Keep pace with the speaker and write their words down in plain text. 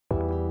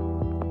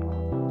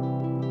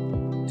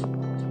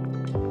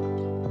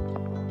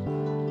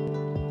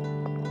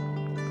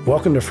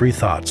Welcome to Free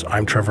Thoughts.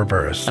 I'm Trevor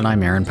Burrus. And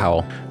I'm Aaron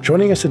Powell.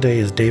 Joining us today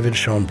is David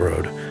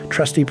Schoenbrod,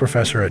 trustee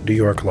professor at New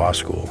York Law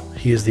School.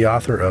 He is the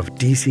author of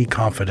D.C.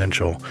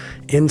 Confidential,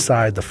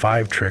 Inside the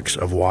 5 Tricks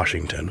of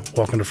Washington.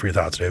 Welcome to Free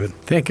Thoughts, David.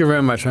 Thank you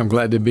very much. I'm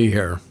glad to be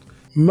here.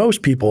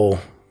 Most people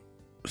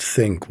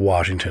think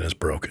Washington is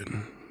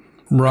broken.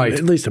 Right.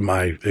 At least in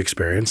my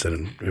experience,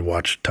 and we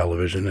watch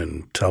television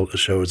and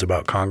shows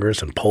about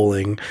Congress and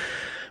polling.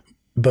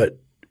 But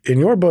in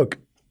your book,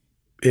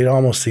 it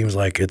almost seems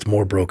like it's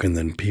more broken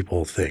than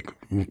people think.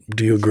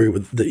 Do you agree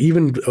with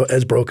even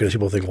as broken as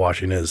people think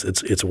Washington is,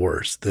 it's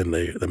worse than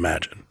they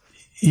imagine?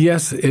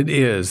 Yes, it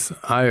is.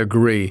 I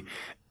agree.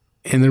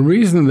 And the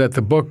reason that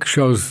the book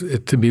shows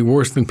it to be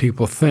worse than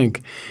people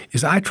think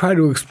is I try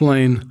to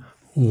explain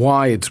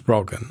why it's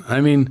broken.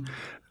 I mean,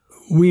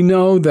 we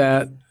know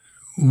that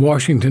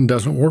Washington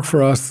doesn't work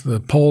for us. The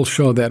polls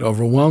show that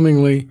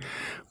overwhelmingly.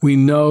 We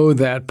know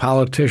that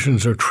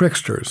politicians are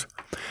tricksters.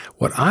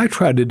 What I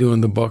try to do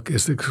in the book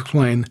is to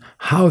explain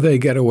how they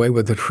get away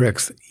with the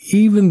tricks,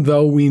 even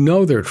though we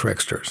know they're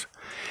tricksters.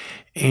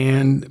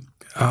 And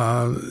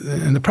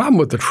the problem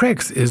with the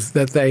tricks is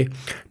that they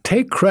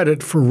take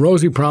credit for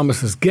rosy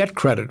promises, get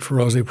credit for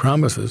rosy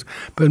promises,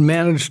 but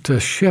manage to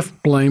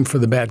shift blame for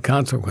the bad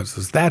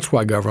consequences. That's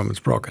why government's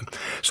broken.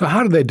 So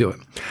how do they do it?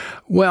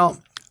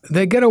 Well,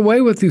 they get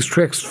away with these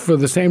tricks for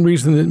the same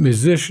reason that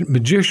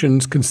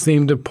magicians can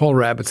seem to pull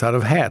rabbits out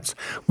of hats.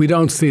 We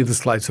don't see the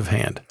sleights of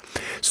hand.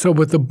 So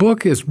what the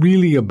book is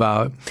really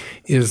about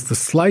is the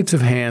sleights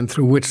of hand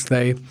through which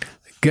they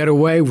get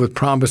away with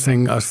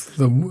promising us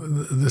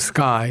the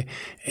sky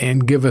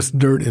and give us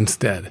dirt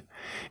instead.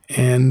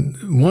 And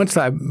once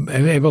I'm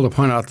able to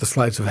point out the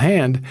sleights of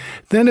hand,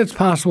 then it's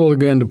possible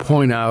again to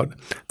point out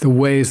the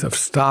ways of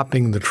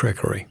stopping the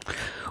trickery.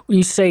 When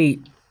you say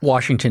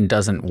Washington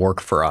doesn't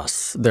work for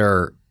us, there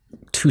are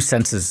two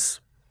senses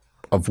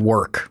of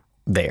work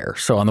there.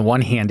 So on the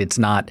one hand, it's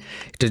not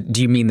 –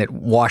 do you mean that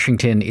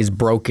Washington is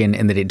broken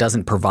and that it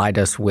doesn't provide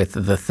us with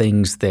the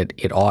things that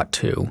it ought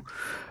to,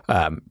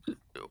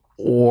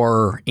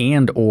 or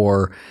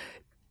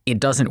it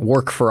doesn't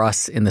work for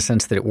us in the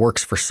sense that it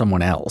works for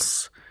someone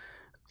else,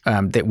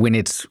 that when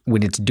it's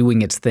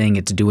doing its thing,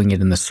 it's doing it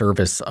in the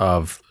service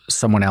of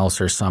someone else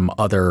or some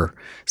other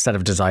set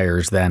of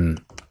desires than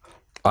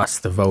us,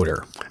 the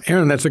voter?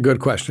 Aaron, that's a good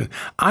question.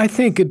 I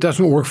think it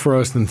doesn't work for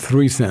us in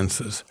 3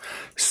 senses.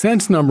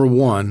 Sense number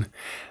 1,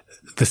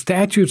 the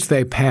statutes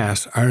they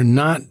pass are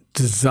not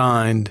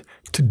designed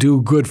to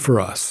do good for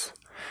us.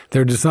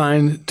 They're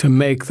designed to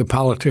make the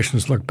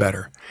politicians look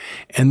better.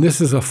 And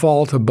this is a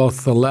fault of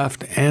both the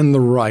left and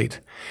the right.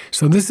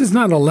 So this is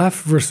not a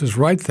left versus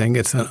right thing.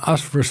 It's an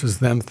us versus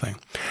them thing.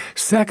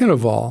 Second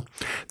of all,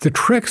 the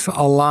tricks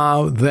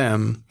allow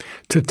them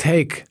to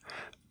take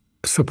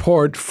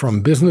support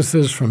from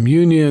businesses, from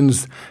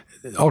unions,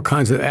 all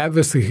kinds of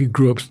advocacy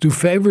groups, do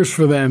favors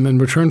for them in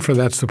return for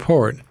that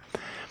support,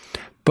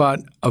 but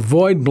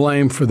avoid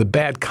blame for the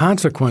bad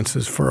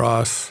consequences for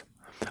us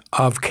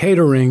of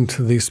catering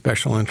to these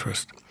special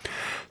interests.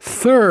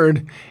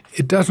 Third,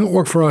 it doesn't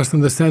work for us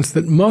in the sense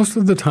that most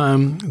of the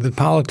time that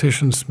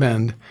politicians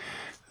spend,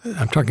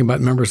 I'm talking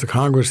about members of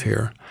Congress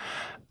here,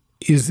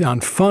 is on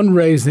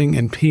fundraising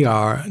and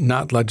PR,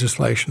 not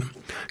legislation.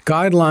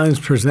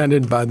 Guidelines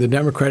presented by the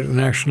Democratic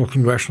National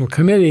Congressional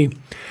Committee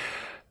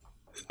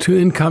to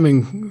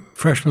incoming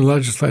freshman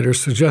legislators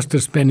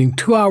suggested spending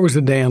 2 hours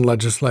a day on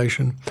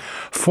legislation,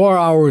 4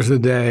 hours a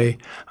day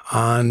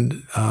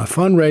on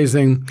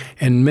fundraising,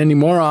 and many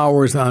more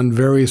hours on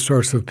various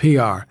sorts of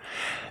PR.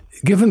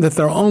 Given that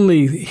they're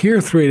only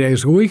here 3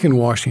 days a week in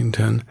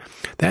Washington,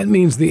 that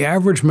means the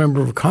average member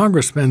of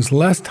Congress spends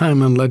less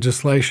time on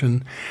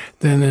legislation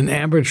than an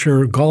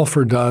amateur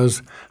golfer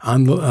does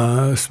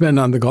spend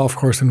on the golf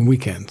course in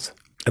weekends.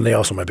 And they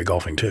also might be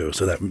golfing too,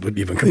 so that would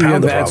even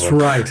compound the problem.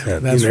 Right. Yeah,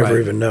 that's you never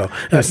right. even know.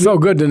 It's so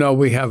good to know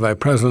we have a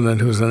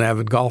president who's an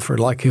avid golfer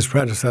like his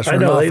predecessor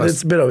in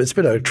office. It's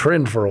been a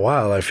trend for a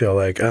while, I feel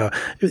like.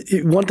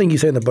 One thing you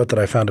say in the book that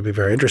I found to be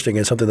very interesting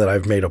and something that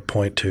I've made a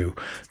point to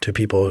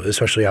people,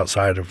 especially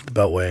outside of the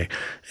Beltway,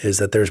 is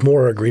that there's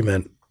more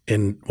agreement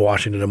in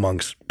Washington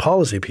amongst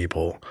policy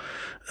people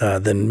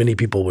than many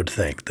people would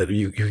think. That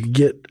you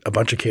get a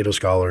bunch of Cato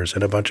scholars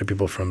and a bunch of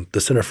people from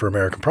the Center for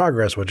American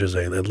Progress, which is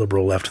a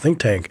liberal left think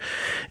tank,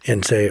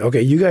 and say,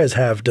 okay, you guys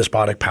have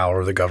despotic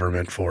power of the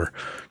government for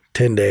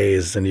 10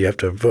 days and you have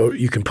to vote.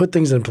 You can put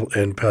things in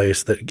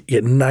place that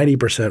get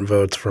 90%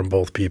 votes from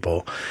both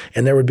people.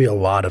 And there would be a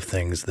lot of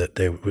things that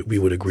we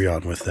would agree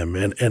on with them.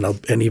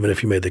 And even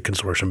if you made the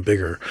consortium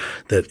bigger,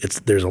 that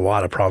there's a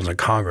lot of problems in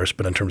Congress,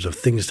 but in terms of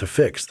things to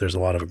fix, there's a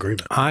lot of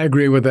agreement. I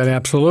agree with that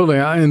absolutely.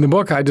 In the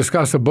book, I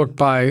discuss a book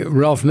by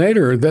Ralph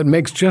Nader that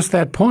makes just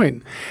that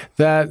point,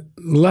 that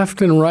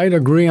left and right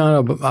agree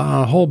on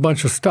a whole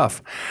bunch of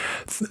stuff.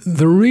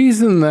 The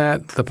reason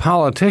that the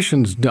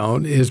politicians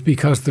don't is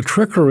because the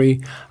trickery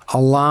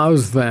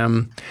allows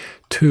them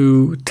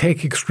to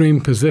take extreme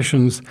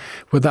positions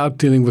without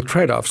dealing with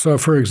trade-offs. So,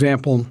 for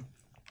example,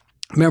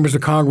 members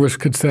of Congress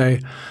could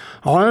say,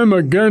 I'm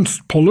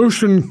against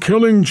pollution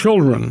killing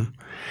children.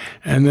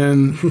 And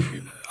then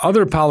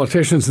other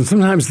politicians, and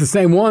sometimes the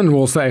same one,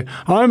 will say,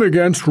 I'm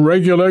against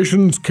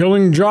regulations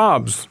killing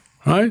jobs,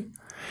 right?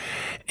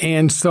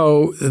 And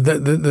so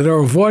they're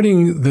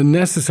avoiding the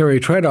necessary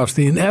trade-offs,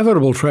 the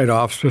inevitable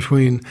trade-offs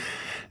between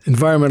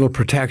environmental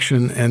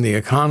protection and the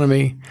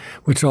economy,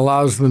 which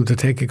allows them to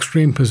take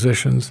extreme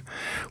positions,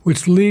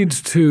 which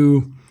leads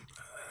to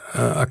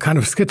a kind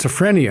of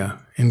schizophrenia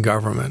in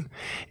government.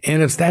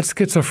 And it's that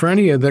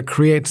schizophrenia that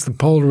creates the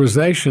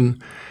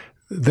polarization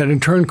that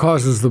in turn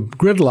causes the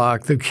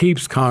gridlock that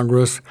keeps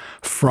Congress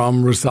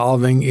from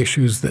resolving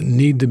issues that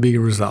need to be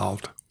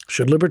resolved.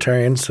 Should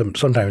libertarians,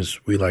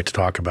 sometimes we like to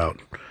talk about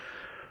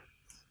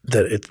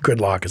that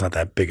gridlock is not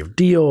that big of a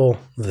deal,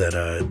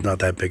 that not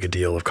that big a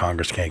deal if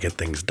Congress can't get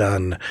things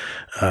done.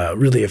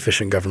 Really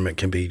efficient government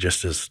can be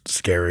just as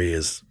scary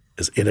as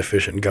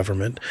inefficient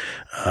government.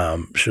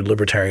 Should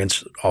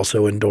libertarians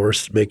also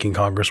endorse making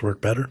Congress work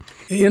better?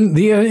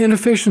 The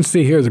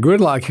inefficiency here, the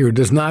gridlock here,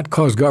 does not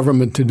cause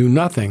government to do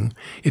nothing.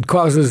 It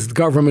causes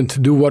government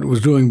to do what it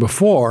was doing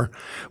before,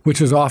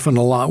 which is often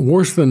a lot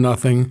worse than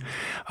nothing.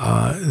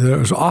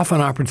 There's often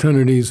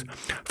opportunities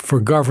for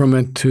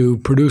government to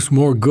produce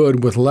more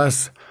good with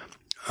less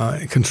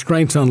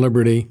constraints on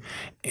liberty,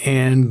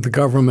 and the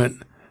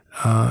government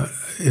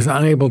is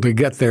unable to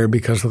get there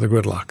because of the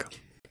gridlock.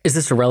 Is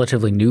this a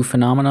relatively new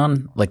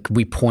phenomenon? Like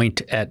we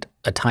point at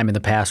a time in the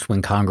past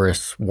when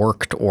Congress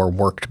worked or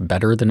worked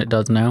better than it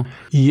does now?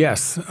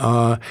 Yes.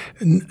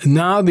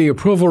 Now the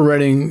approval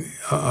rating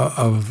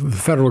of the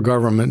federal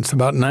government is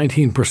about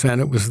 19%.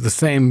 It was the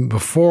same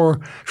before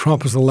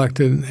Trump was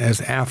elected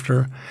as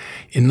after.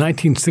 In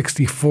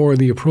 1964,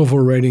 the approval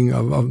rating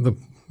of the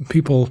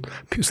people,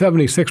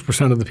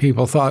 76% of the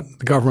people thought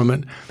the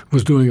government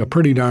was doing a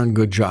pretty darn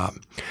good job.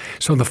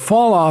 So the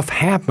fall off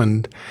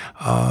happened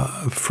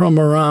from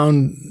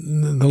around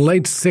the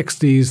late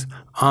 60s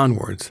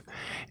onwards,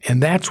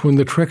 and that's when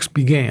the tricks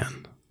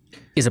began.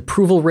 Is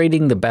approval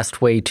rating the best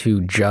way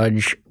to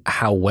judge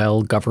how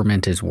well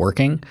government is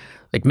working?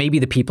 Like maybe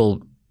the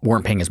people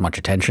weren't paying as much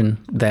attention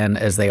then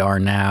as they are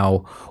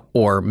now,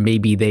 or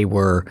maybe they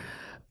were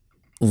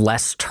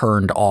less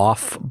turned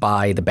off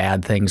by the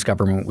bad things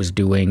government was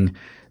doing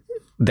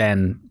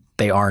than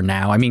they are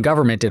now. I mean,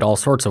 government did all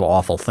sorts of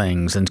awful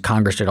things, and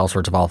Congress did all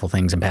sorts of awful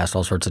things and passed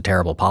all sorts of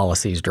terrible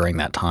policies during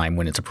that time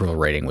when its approval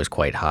rating was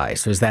quite high.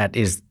 So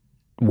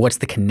what's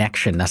the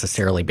connection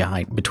necessarily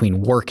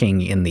between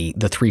working in the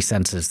three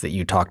senses that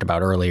you talked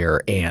about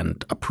earlier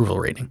and approval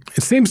rating?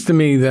 It seems to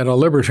me that a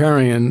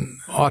libertarian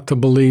ought to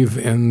believe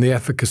in the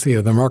efficacy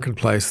of the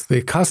marketplace.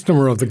 The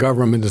customer of the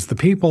government is the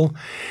people.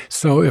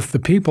 So if the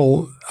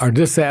people are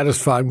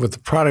dissatisfied with the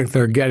product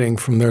they're getting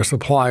from their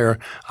supplier,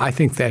 I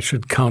think that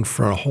should count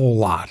for a whole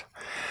lot.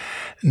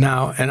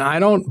 Now, and I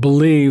don't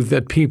believe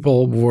that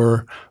people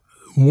were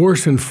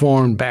worse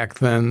informed back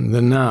then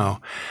than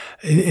now.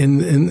 To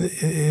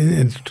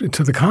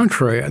the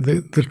contrary,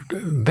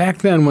 back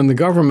then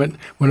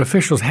when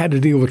officials had to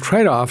deal with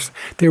trade-offs,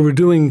 they were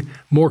doing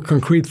more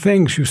concrete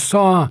things. You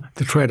saw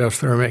the trade-offs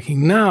they were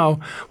making.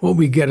 Now what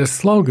we get is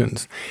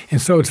slogans.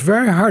 And so it's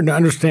very hard to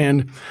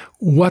understand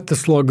what the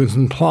slogans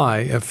imply.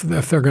 If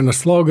they're going to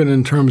slogan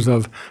in terms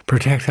of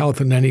protect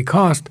health at any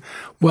cost,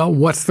 well,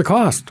 what's the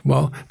cost?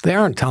 Well, they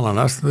aren't telling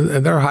us.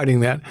 They're hiding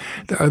that.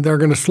 They're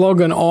going to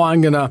slogan, oh,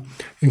 I'm going to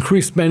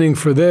increase spending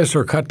for this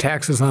or cut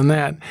taxes on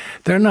that.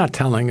 They're not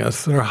telling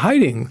us. They're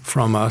hiding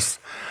from us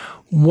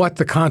what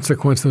the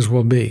consequences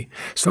will be.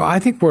 So I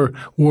think we're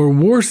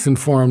worse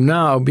informed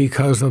now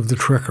because of the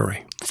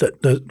trickery. So,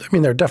 I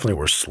mean, there definitely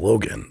were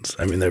slogans.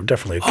 I mean, there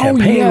definitely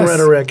campaign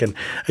rhetoric. And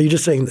are you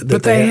just saying that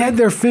But they had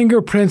their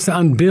fingerprints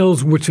on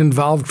bills which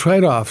involved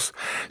trade-offs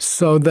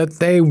so that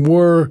they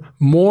were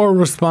more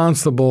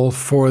responsible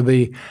for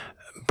the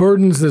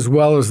burdens as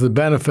well as the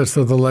benefits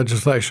of the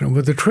legislation.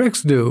 What the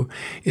tricks do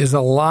is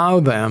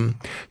allow them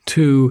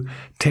to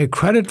take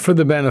credit for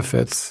the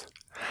benefits,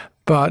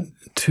 but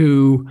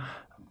to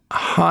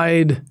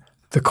hide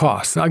the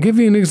costs. I'll give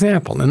you an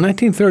example. In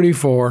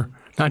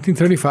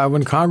 1935,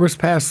 when Congress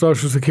passed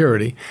Social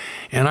Security,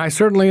 and I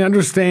certainly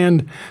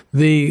understand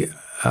the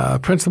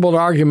principled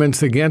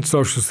arguments against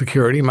Social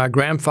Security. My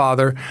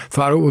grandfather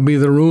thought it would be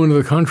the ruin of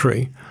the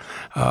country.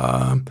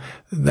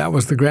 That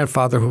was the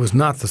grandfather who was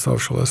not the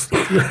socialist.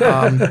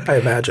 I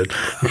imagine.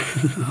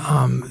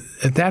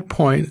 At that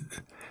point,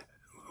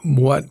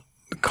 what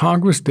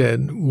Congress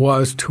did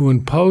was to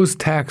impose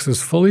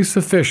taxes fully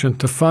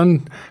sufficient to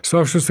fund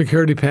Social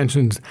Security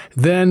pensions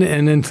then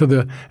and into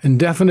the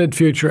indefinite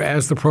future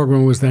as the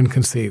program was then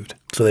conceived.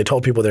 So they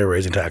told people they were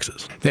raising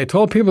taxes. They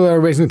told people they were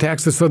raising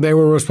taxes, so they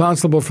were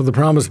responsible for the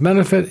promised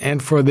benefit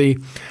and for the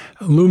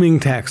looming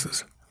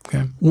taxes.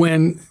 Okay.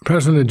 When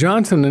President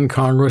Johnson and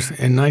Congress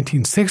in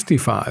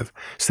 1965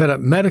 set up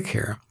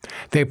Medicare,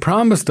 they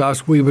promised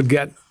us we would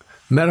get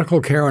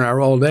medical care in our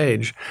old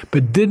age,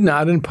 but did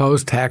not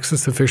impose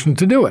taxes sufficient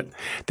to do it.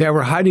 They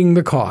were hiding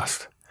the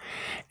cost.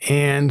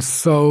 And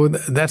so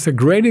that's a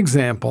great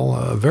example,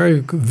 a very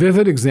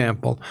vivid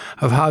example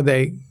of how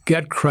they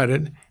get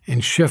credit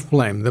and shift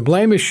blame. The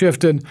blame is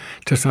shifted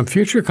to some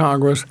future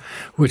Congress,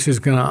 which is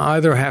going to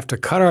either have to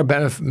cut our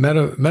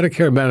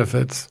Medicare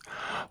benefits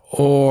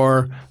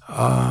or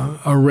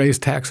raise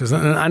taxes.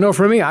 And I know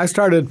for me, I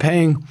started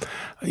paying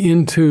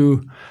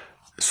into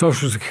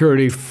Social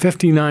Security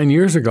 59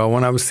 years ago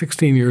when I was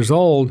 16 years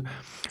old,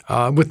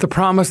 with the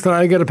promise that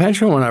I get a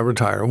pension when I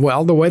retire.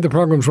 Well, the way the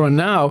programs run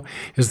now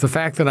is the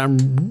fact that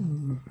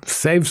I'm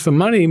saved some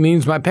money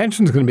means my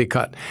pension is going to be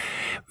cut.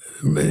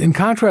 In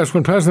contrast,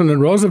 when President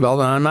Roosevelt,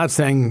 and I'm not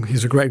saying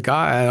he's a great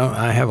guy,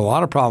 I have a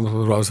lot of problems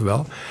with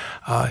Roosevelt,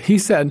 he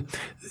said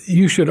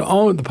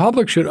the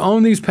public should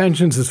own these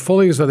pensions as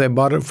fully as though they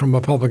bought it from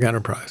a public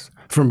enterprise,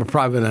 from a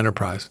private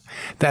enterprise.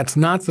 That's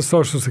not the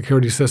Social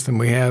Security system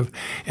we have.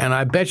 And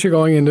I bet you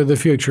going into the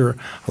future,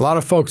 a lot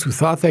of folks who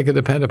thought they could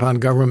depend upon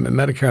government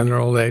Medicare in their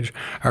old age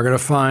are going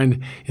to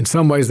find in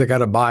some ways they got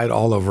to buy it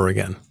all over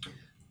again.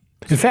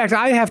 In fact,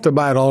 I have to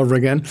buy it all over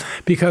again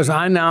because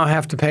I now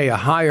have to pay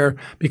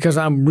because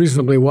I'm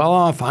reasonably well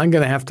off, I'm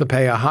going to have to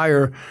pay a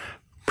higher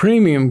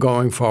premium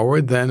going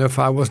forward than if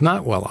I was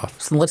not well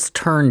off. So let's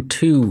turn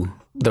to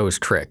those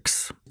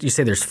tricks. You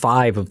say there's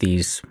 5 of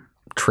these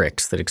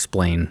tricks that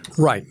explain.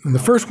 Right. And the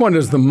first one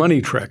is the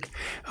money trick.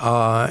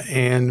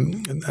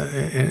 And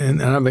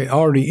I've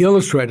already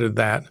illustrated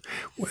that,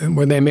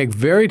 where they make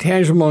very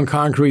tangible and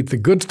concrete the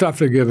good stuff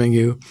they're giving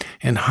you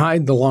and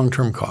hide the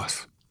long-term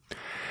costs.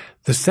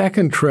 The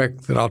second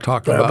trick that I'll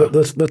talk about.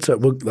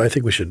 But I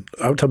think we should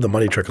 – I would tell the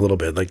money trick a little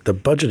bit. Like the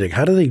budgeting,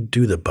 how do they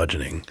do the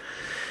budgeting?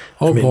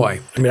 Boy.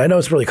 I know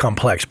it's really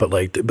complex, but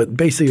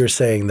basically you're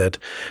saying that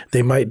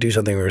they might do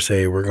something where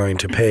say we're going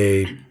to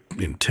pay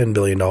 $10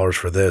 billion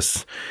for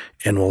this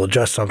and we'll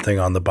adjust something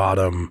on the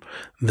bottom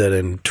that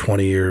in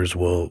 20 years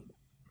will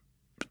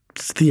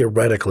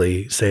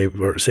theoretically save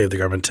the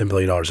government $10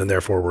 billion and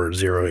therefore we're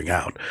zeroing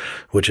out,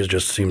 which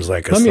just seems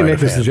like a Let me make a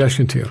hand.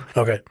 suggestion to you.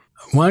 Okay.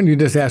 Why don't you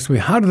just ask me,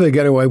 how do they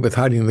get away with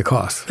hiding the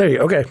costs? There you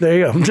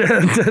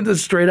go.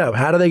 Straight up.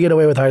 How do they get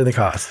away with hiding the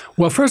costs?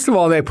 Well, first of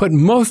all, they put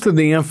most of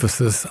the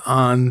emphasis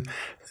on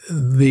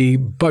the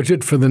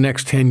budget for the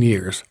next 10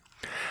 years.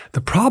 The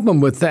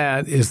problem with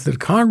that is that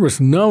Congress,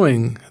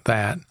 knowing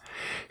that,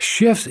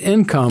 shifts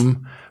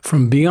income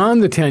from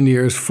beyond the 10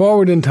 years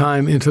forward in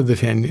time into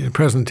the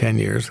present 10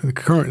 years,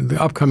 the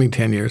upcoming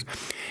 10 years,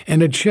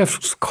 and it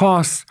shifts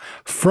costs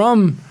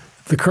from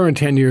the current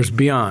 10 years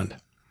beyond.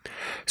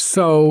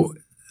 So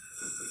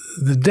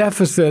the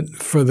deficit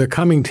for the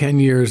coming 10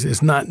 years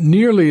is not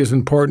nearly as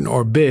important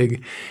or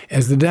big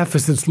as the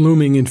deficits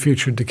looming in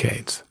future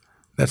decades.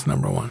 That's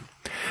number one.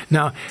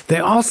 Now, they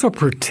also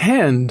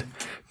pretend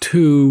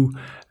to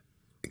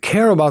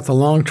care about the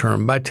long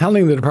term by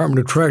telling the Department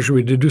of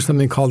Treasury to do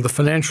something called the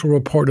Financial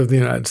Report of the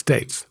United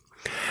States.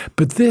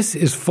 But this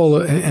is full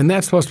of, and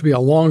that's supposed to be a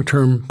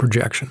long-term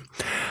projection,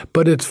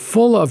 but it's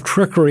full of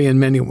trickery in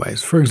many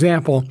ways. For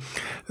example,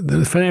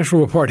 the financial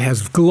report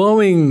has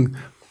glowing,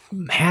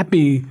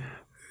 happy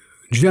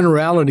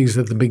generalities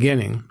at the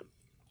beginning,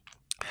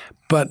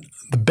 but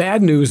the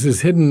bad news is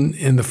hidden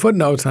in the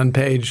footnotes on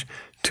page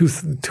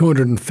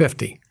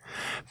 250.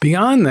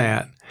 Beyond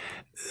that,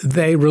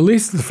 they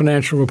released the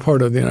financial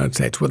report of the United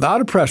States without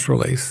a press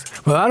release,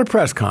 without a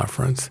press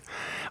conference,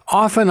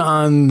 often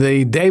on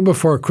the day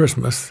before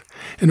Christmas,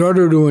 in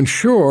order to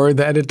ensure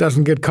that it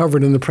doesn't get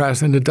covered in the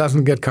press, and it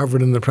doesn't get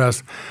covered in the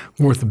press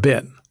worth a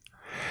bit.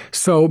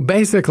 So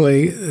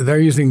basically, they're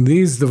using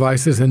these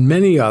devices and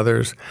many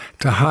others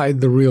to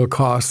hide the real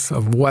costs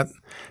of what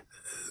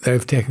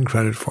they've taken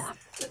credit for.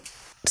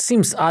 It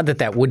seems odd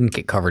that wouldn't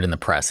get covered in the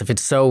press. If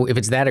it's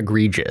that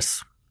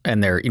egregious,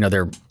 and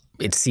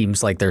it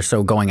seems like they're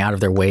so going out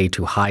of their way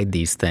to hide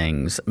these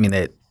things. I mean,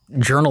 that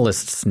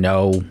journalists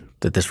know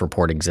that this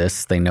report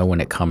exists. They know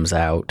when it comes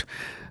out.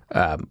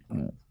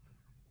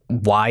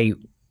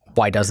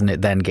 Why doesn't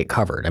it then get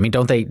covered? I mean,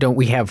 don't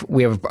we have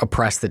a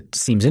press that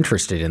seems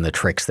interested in the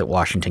tricks that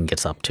Washington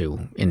gets up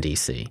to in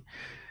D.C.?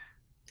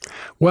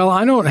 Well,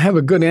 I don't have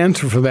a good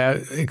answer for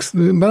that,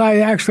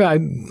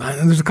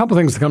 but there's a couple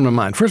things that come to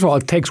mind. First of all,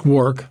 it takes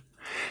work.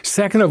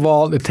 Second of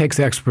all, it takes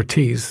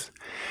expertise.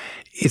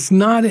 It's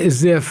not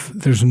as if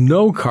there's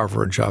no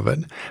coverage of it,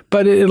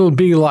 but it'll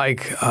be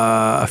like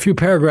a few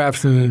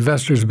paragraphs in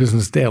Investor's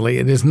Business Daily.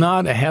 It is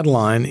not a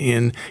headline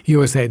in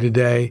USA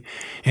Today,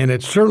 and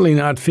it's certainly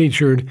not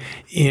featured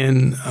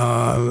in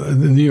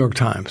the New York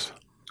Times.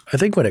 I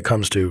think when it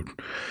comes to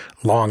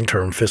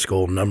long-term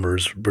fiscal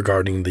numbers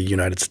regarding the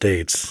United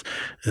States,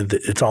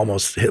 it's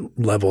almost hit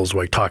levels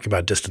like talking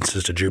about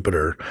distances to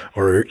Jupiter,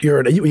 or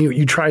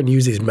you try and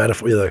use these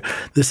metaphors. Like,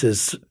 this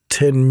is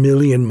 10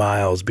 million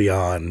miles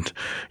beyond,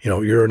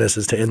 Uranus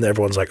is 10, and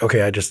everyone's like,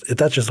 okay,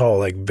 that's just all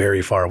like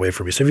very far away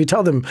from me. So if you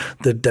tell them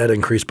the debt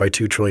increased by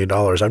 $2 trillion,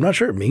 I'm not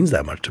sure it means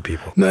that much to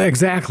people. No,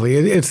 exactly.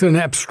 It's an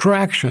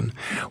abstraction,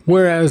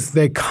 whereas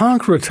they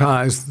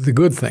concretize the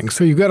good things.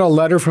 So you get a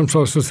letter from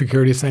Social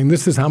Security saying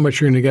this is how much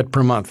you're going to get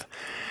per month.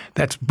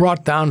 that's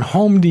brought down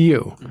home to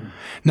you.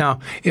 Now,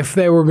 if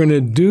they were going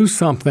to do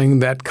something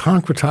that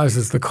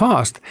concretizes the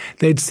cost,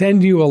 they'd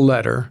send you a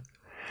letter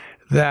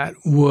that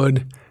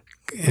would,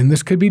 and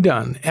this could be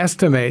done,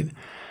 estimate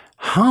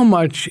how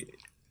much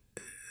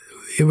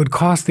it would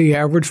cost the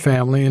average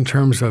family in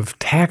terms of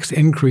tax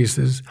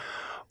increases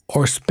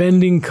or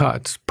spending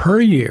cuts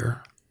per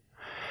year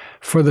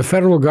for the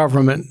federal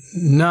government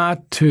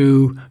not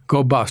to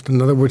go bust.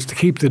 In other words, to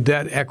keep the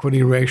debt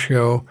equity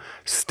ratio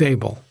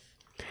stable.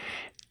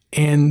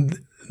 And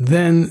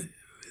then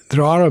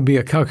there ought to be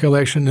a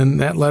calculation, and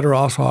that letter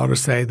also ought to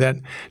say that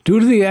due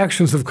to the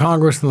actions of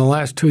Congress in the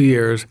last 2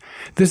 years,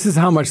 this is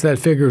how much that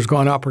figure has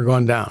gone up or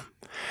gone down.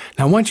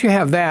 Now, once you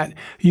have that,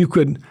 you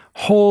could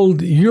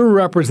hold your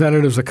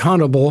representatives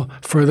accountable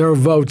for their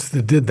votes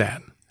that did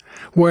that.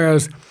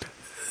 Whereas,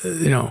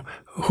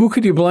 who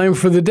could you blame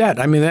for the debt?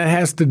 I mean, that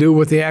has to do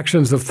with the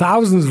actions of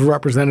thousands of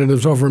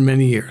representatives over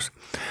many years.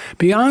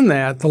 Beyond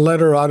that, the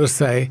letter ought to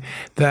say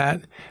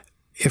that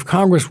if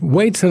Congress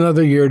waits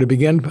another year to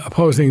begin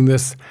opposing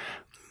this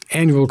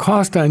annual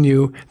cost on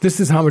you, this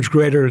is how much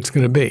greater it's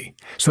going to be.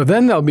 So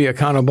then they'll be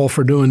accountable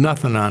for doing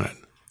nothing on it,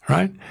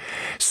 right?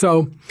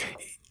 So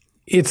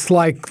it's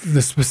like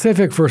the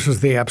specific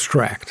versus the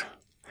abstract.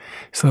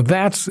 So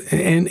that's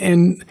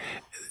and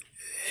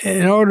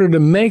in order to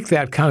make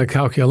that kind of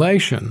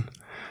calculation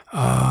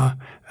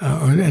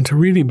and to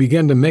really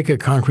begin to make it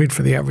concrete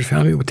for the average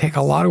family, it would take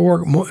a lot of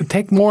work,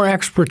 take more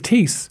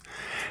expertise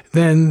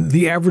than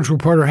the average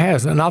reporter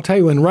has. And I'll tell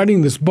you, in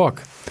writing this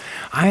book,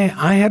 I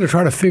had to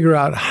try to figure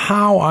out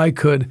how I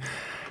could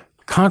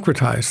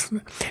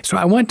concretize. So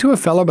I went to a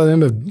fellow by the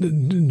name of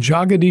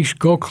Jagadish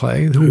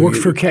Gokhale, who works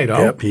for Cato.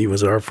 Yep, he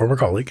was our former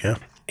colleague, yeah.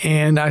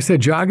 And I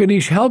said,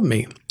 Jagadish, help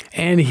me.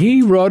 And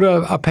he wrote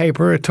a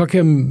paper. It took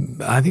him,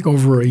 I think,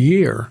 over a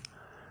year.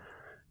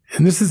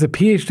 And this is a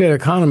PhD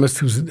economist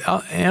who's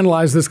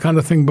analyzed this kind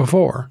of thing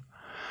before,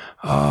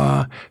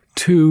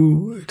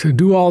 to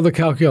do all the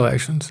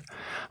calculations.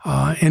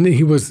 And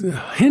he was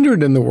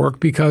hindered in the work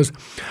because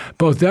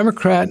both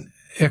Democratic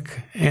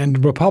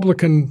and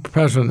Republican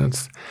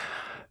presidents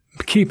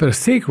keep a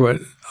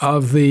secret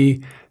of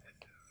the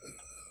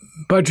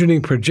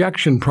budgeting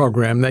projection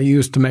program they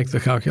used to make the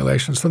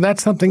calculations. So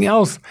that's something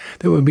else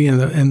that would be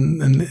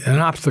an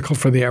obstacle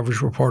for the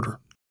average reporter.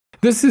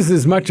 This is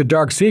as much a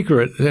dark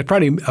secret,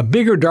 probably a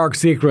bigger dark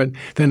secret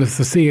than if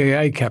the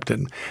CIA kept it.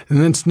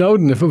 And then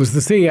Snowden, if it was the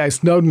CIA,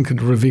 Snowden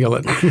could reveal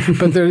it.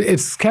 But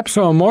it's kept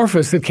so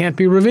amorphous it can't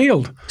be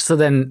revealed. So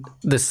then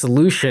the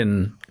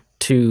solution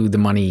to the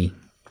money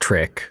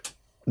trick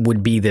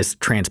would be this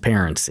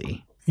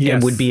transparency.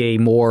 Yes. It would be a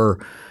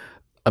more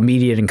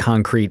immediate and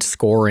concrete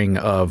scoring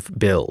of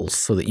bills,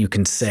 so that you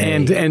can say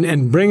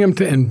and bring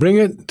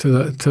it to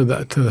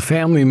the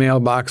family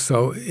mailbox,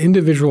 so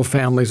individual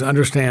families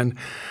understand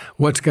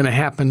what's going to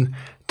happen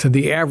to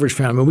the average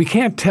family. We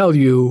can't tell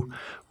you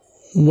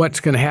what's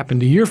going to happen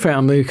to your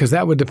family because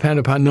that would depend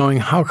upon knowing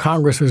how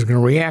Congress is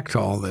going to react to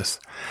all this.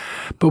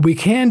 But we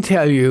can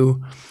tell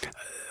you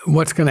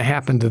what's going to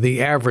happen to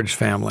the average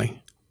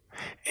family,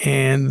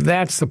 and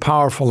that's a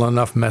powerful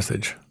enough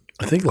message.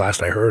 I think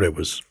last I heard it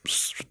was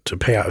to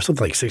pay out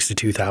something like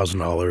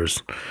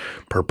 $62,000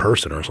 per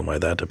person or something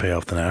like that to pay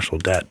off the national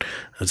debt.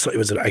 It's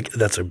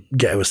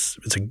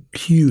a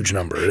huge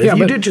number. If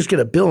you did just get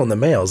a bill in the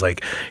mail, it's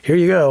like, here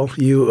you go,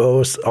 you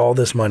owe us all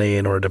this money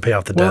in order to pay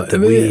off the debt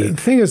that we. The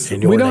thing is,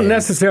 we don't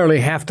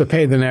necessarily have to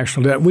pay the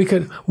national debt. We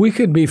could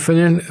be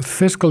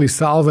fiscally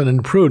solvent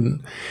and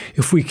prudent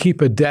if we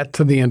keep a debt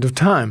to the end of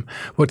time.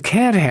 What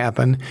can't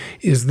happen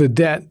is the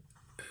debt.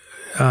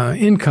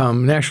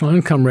 National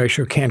income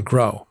ratio can't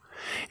grow.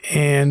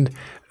 And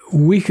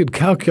we could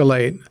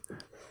calculate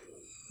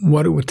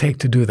what it would take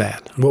to do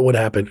that. What would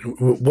happen?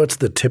 What's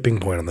the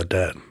tipping point on the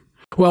debt?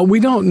 Well, we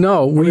don't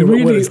know. What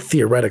is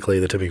theoretically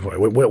the tipping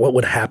point? What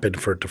would happen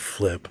for it to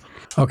flip?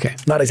 Okay.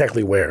 Not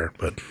exactly where,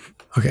 but.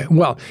 Okay.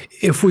 Well,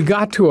 if we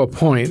got to a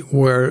point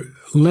where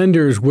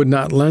lenders would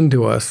not lend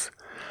to us,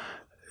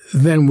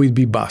 then we'd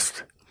be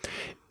bust.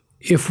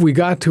 If we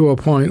got to a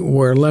point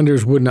where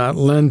lenders would not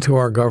lend to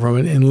our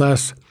government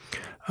unless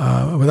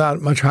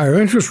without much higher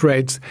interest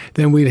rates,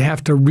 then we'd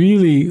have to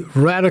really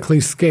radically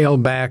scale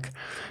back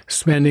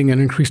spending and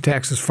increase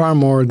taxes far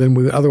more than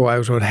we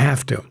otherwise would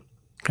have to.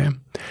 Okay.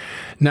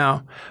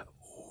 Now,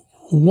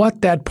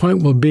 what that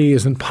point will be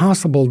is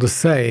impossible to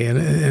say,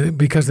 and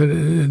because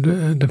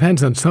it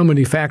depends on so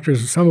many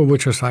factors, some of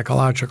which are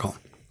psychological.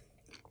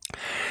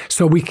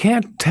 So we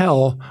can't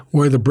tell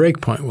where the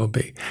break point will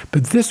be.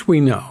 But this we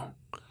know.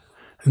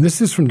 And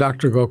this is from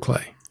Dr.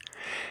 Gokhale.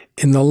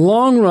 In the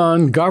long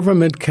run,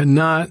 government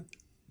cannot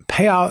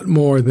pay out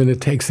more than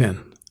it takes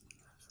in.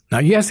 Now,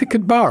 yes, it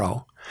could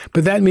borrow,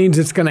 but that means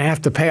it's going to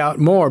have to pay out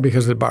more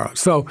because it borrowed.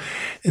 So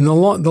in the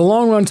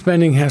long run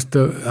spending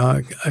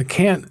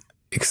can't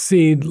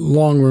exceed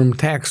long-run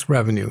tax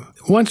revenue.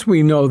 Once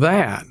we know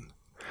that,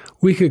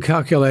 we could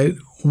calculate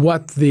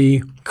what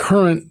the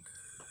current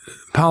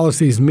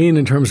policies mean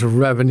in terms of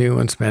revenue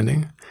and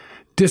spending,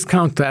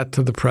 discount that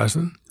to the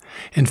present,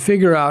 and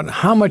figure out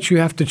how much you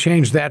have to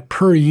change that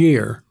per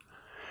year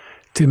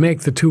to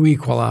make the two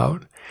equal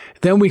out.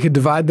 Then we could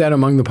divide that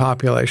among the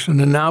population,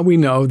 and now we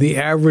know the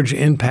average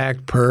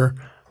impact per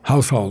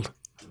household.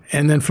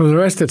 And then for the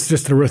rest, it's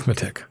just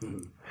arithmetic.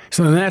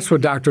 So then that's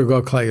what Dr.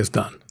 Goclay has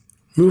done.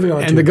 Moving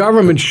on, and the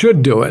government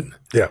should do it.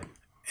 Yeah.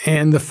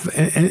 And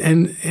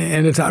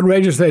it's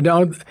outrageous they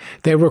don't.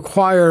 They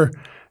require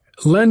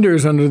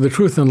lenders under the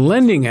Truth in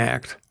Lending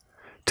Act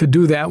to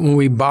do that when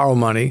we borrow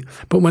money.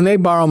 But when they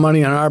borrow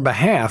money on our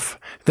behalf,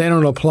 they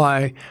don't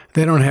apply.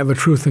 They don't have a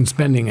Truth in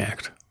Spending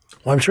Act.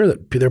 Well, I'm sure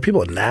that there are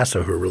people at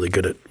NASA who are really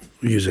good at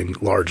using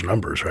large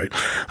numbers, right?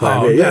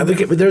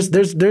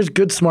 There's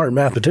good, smart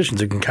mathematicians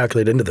who can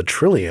calculate into the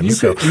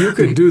trillions. You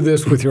could do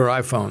this with your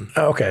iPhone.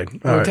 Okay.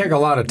 It would take a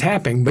lot of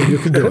tapping, but you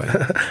could do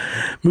it.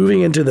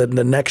 Moving into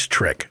the next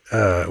trick,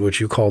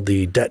 which you call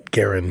the debt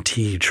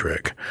guarantee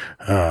trick,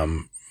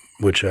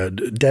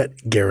 debt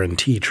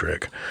guarantee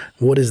trick.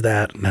 What is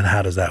that and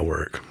how does that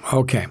work?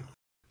 Okay.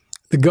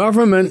 The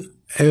government,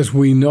 as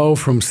we know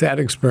from sad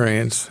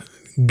experience,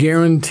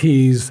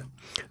 guarantees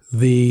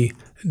the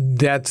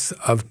debts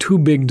of too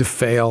big to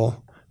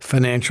fail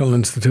financial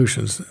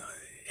institutions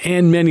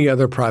and many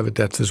other private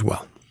debts as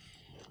well.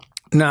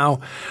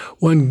 Now,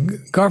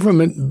 when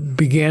government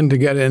began to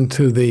get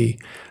into the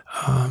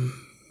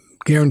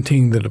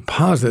guaranteeing the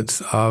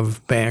deposits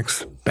of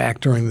banks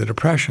back during the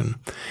Depression,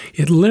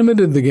 it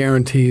limited the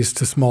guarantees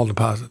to small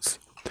deposits.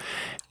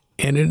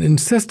 And it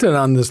insisted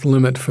on this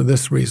limit for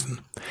this reason,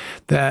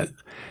 that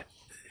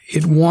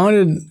it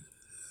wanted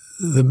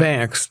the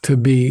banks to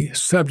be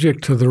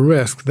subject to the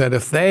risk that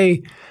if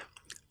they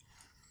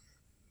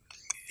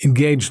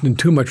engaged in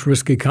too much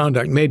risky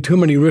conduct, made too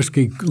many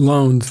risky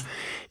loans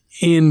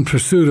in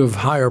pursuit of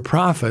higher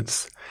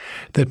profits,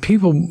 that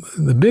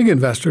the big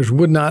investors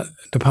would not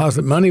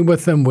deposit money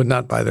with them, would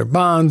not buy their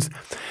bonds,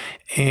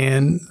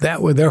 and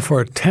that would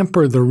therefore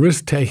temper the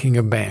risk-taking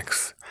of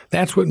banks.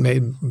 That's what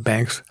made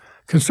banks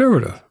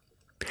conservative.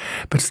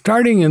 But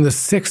starting in the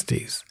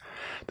 60s,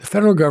 the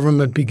federal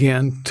government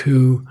began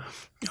to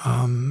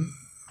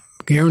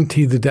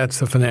guarantee the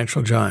debts of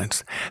financial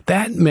giants.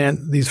 That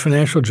meant these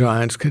financial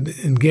giants could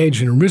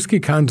engage in risky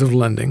kinds of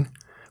lending,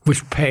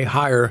 which pay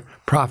higher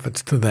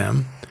profits to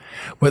them,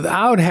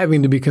 without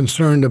having to be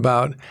concerned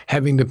about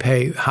having to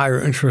pay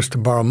higher interest to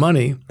borrow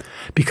money,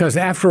 because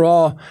after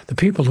all, the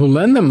people who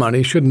lend them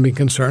money shouldn't be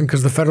concerned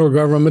because the federal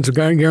government's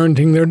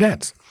guaranteeing their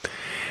debts.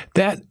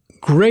 That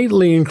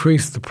greatly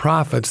increased the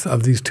profits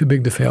of these too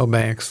big to fail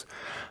banks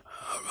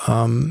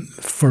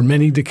for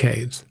many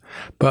decades.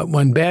 But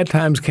when bad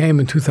times came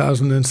in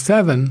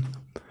 2007,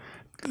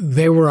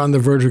 they were on the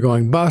verge of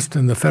going bust,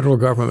 and the federal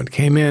government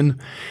came in.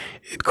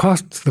 It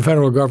cost the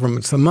federal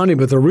government some money,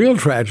 but the real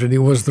tragedy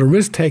was the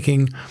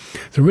risk-taking,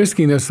 the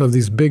riskiness of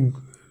these big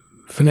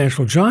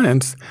financial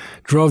giants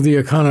drove the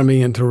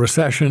economy into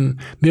recession.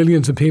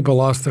 Millions of people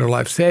lost their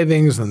life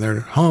savings and their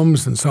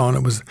homes and so on.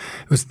 It was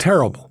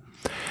terrible.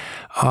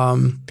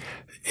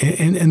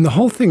 And the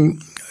whole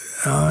thing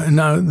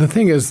now the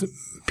thing is,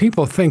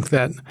 people think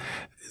that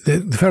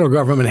the federal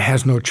government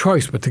has no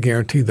choice but to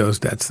guarantee those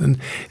debts. And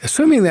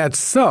assuming that's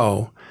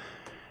so,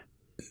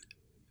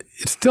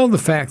 it's still the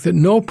fact that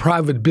no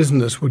private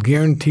business would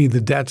guarantee the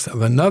debts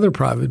of another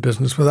private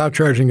business without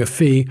charging a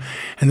fee,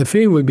 and the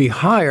fee would be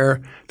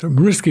higher the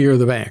riskier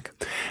the bank.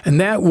 And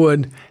that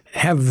would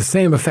have the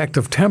same effect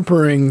of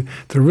tempering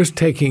the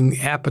risk-taking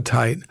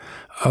appetite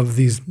of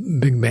these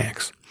big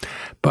banks.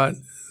 But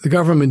the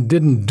government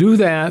didn't do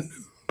that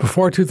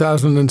before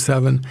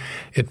 2007.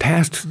 It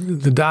passed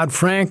the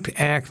Dodd-Frank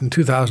Act in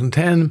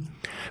 2010,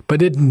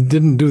 but it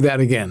didn't do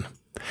that again.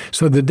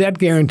 So the debt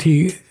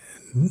guarantee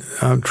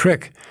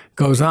trick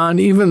goes on,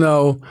 even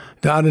though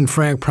Dodd and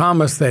Frank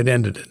promised they'd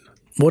ended it.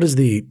 What is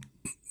the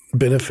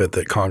benefit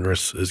that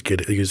Congress is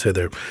getting? You say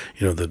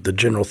the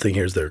general thing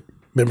here is their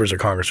members of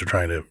Congress are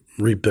trying to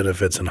reap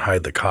benefits and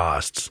hide the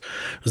costs.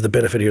 Is the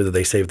benefit here that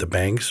they save the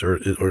banks or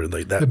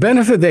like that? The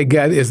benefit they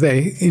get is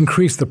they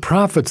increase the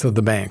profits of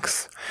the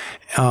banks,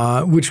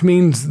 which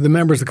means the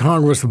members of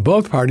Congress of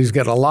both parties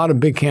get a lot of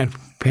big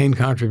campaign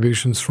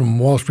contributions from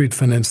Wall Street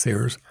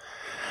financiers.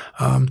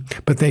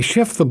 But they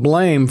shift the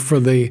blame for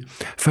the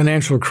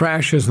financial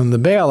crashes and the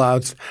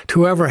bailouts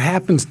to whoever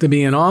happens to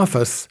be in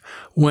office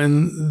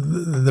when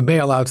the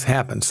bailouts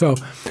happen. So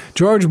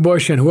George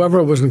Bush and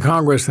whoever was in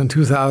Congress in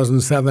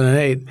 2007 and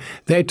 2008,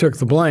 they took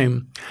the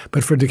blame.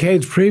 But for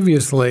decades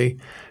previously,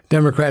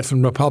 Democrats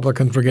and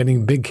Republicans were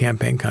getting big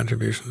campaign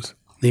contributions.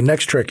 The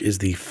next trick is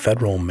the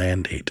federal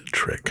mandate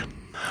trick.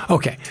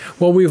 Okay.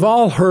 Well, we've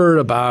all heard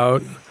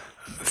about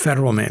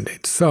federal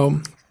mandates.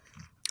 So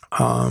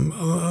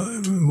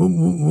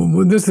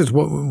this is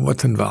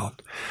what's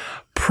involved.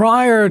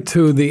 Prior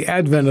to the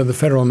advent of the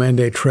federal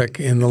mandate trick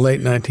in the late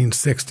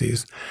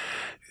 1960s,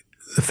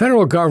 the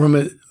federal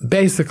government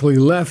basically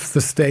left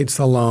the states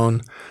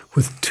alone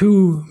with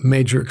two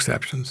major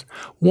exceptions.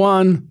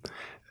 One,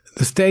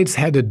 the states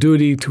had a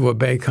duty to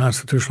obey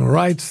constitutional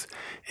rights,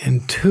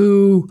 and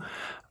two,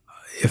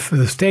 if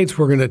the states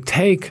were going to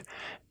take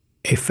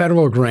a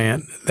federal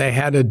grant, they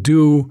had to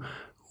do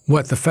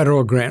what the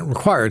federal grant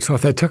required. So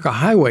if they took a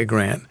highway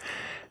grant,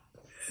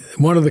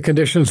 one of the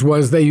conditions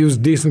was they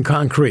used decent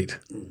concrete.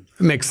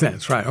 It makes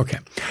sense, right? Okay.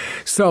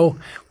 So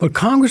what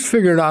Congress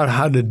figured out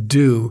how to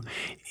do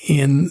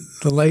in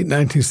the late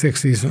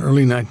 1960s and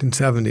early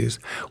 1970s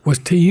was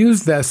to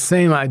use that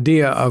same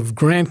idea of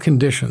grant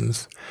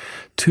conditions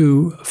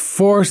to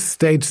force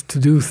states to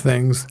do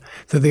things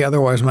that they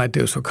otherwise might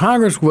do. So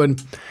Congress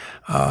would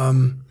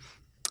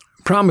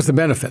promise a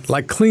benefit,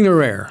 like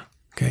cleaner air.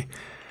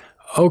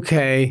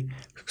 Okay,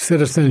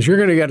 citizens, you're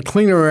going to get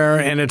cleaner air,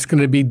 and it's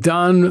going to be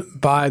done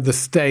by the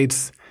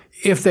states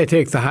if they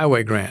take the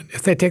highway grant.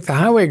 If they take the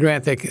highway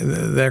grant, they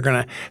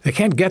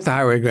can't get the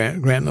highway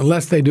grant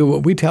unless they do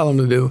what we tell them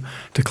to do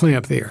to clean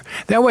up the air.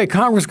 That way,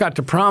 Congress got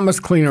to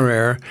promise cleaner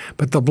air,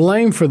 but the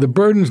blame for the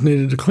burdens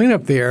needed to clean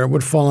up the air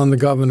would fall on the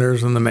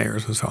governors and the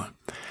mayors and so on.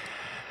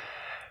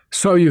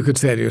 So you could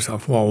say to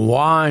yourself, well,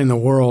 why in the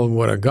world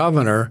would a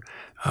governor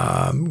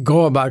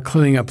go about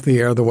cleaning up the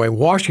air the way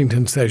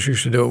Washington says you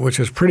should do it, which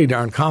is pretty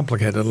darn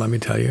complicated, let me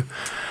tell you.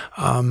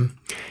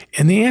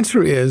 And the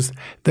answer is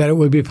that it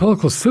would be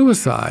political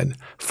suicide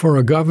for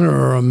a governor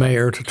or a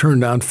mayor to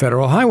turn down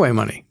federal highway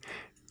money.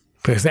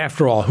 Because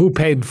after all, who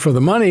paid for the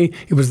money?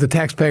 It was the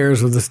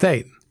taxpayers of the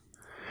state.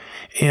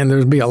 And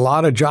there'd be a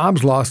lot of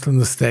jobs lost in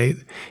the state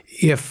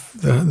if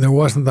there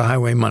wasn't the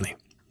highway money.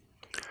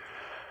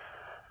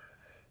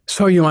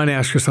 So you might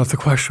ask yourself the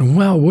question,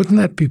 well, wouldn't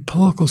that be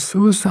political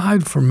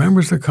suicide for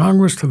members of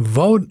Congress to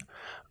vote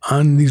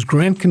on these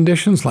grant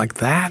conditions like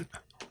that?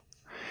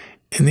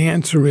 And the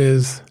answer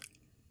is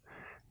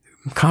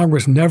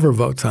Congress never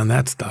votes on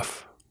that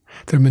stuff.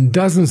 There have been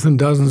dozens and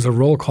dozens of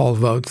roll call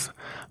votes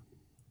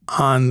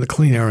on the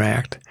Clean Air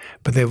Act,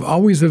 but they've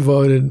always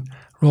voted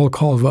roll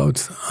call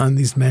votes on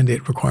these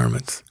mandate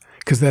requirements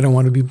because they don't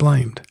want to be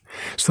blamed.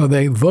 So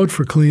they vote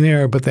for clean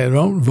air, but they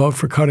don't vote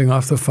for cutting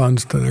off the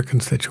funds to their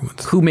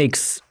constituents.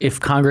 If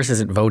Congress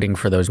isn't voting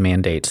for those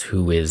mandates,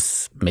 who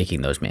is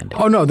making those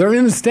mandates? Oh, no, they're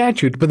in the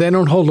statute, but they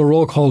don't hold a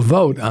roll call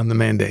vote on the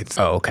mandates.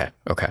 Oh, okay.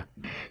 Okay.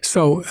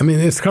 So, I mean,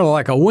 it's kind of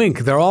like a wink.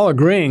 They're all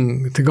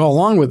agreeing to go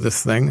along with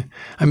this thing.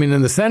 I mean,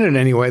 in the Senate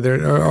anyway,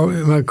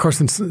 of course,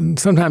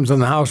 sometimes in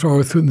the House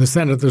or through the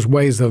Senate, there's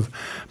ways of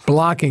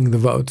blocking the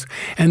votes.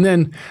 And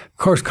then, of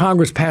course,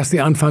 Congress passed the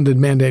Unfunded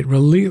Mandate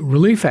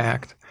Relief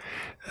Act.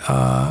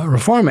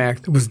 Reform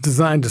Act was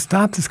designed to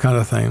stop this kind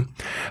of thing.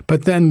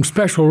 But then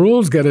special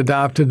rules get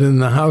adopted in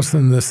the House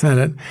and the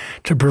Senate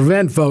to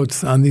prevent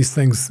votes on these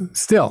things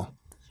still.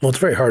 Well, it's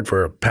very hard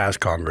for a past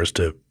Congress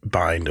to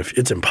bind.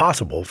 It's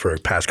impossible for a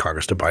past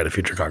Congress to bind a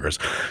future Congress,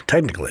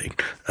 technically.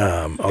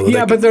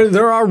 But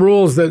there are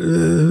rules that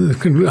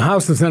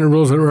House and Senate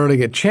rules that already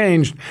get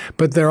changed,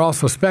 but there are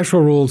also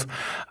special rules,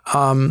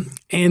 and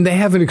they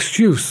have an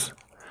excuse.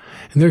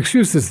 And their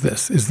excuse is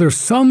this: there's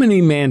so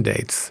many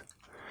mandates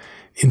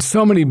in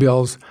so many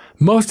bills,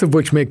 most of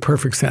which make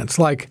perfect sense.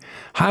 Like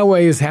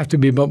highways have to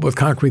be built with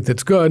concrete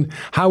that's good.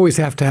 Highways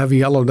have to have a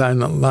yellow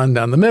line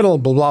down the middle,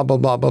 blah, blah, blah,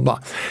 blah, blah, blah.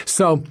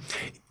 So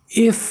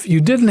if you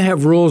didn't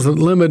have rules that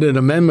limited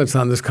amendments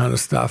on this kind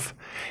of stuff,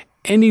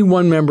 any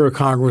one member of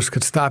Congress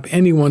could stop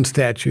any one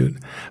statute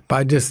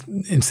by just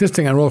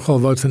insisting on roll call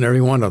votes on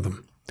every one of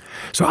them.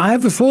 So I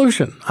have a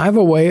solution. I have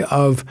a way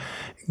of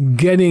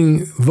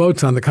getting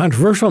votes on the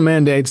controversial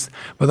mandates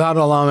without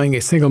allowing a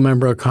single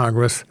member of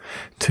Congress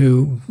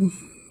to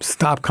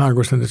stop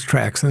Congress in its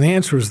tracks. And the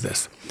answer is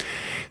this.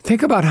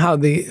 Think about how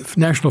the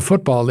National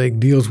Football League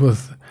deals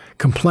with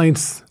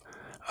complaints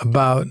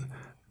about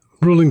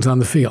rulings on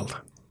the field.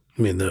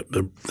 I mean,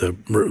 the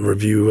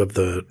review of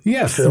the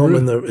film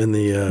in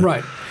the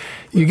right.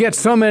 You get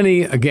so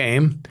many a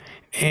game,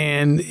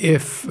 and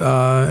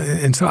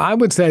so I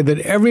would say that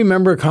every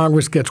member of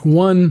Congress gets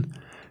one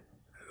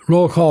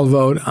roll call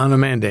vote on a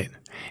mandate.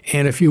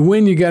 And if you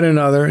win, you get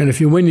another. And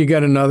if you win, you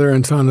get another,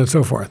 and so on and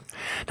so forth.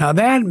 Now,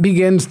 that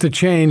begins to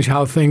change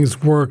how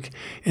things work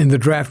in the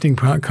drafting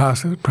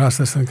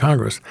process in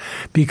Congress.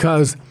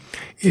 Because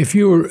if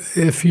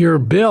your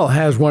bill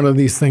has one of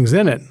these things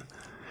in it,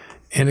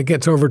 and it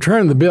gets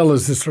overturned, the bill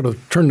is just sort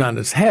of turned on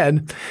its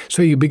head,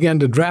 so you begin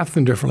to draft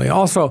them differently.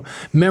 Also,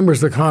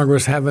 members of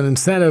Congress have an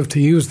incentive to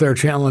use their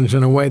challenge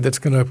in a way that's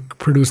going to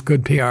produce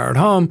good PR at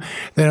home.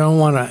 They don't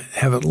want to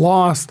have it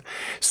lost.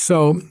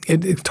 So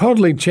it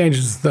totally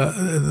changes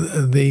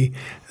the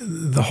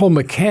whole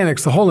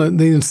mechanics,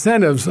 the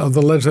incentives of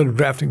the legislative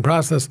drafting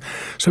process,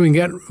 so we can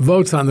get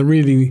votes on the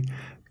really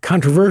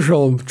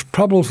controversial,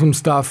 troublesome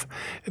stuff,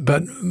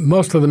 but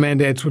most of the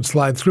mandates would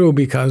slide through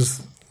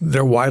because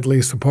they're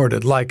widely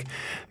supported, like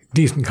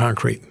decent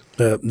concrete.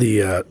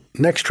 The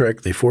next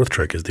trick, the fourth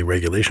trick, is the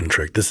regulation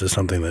trick. This is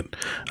something that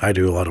I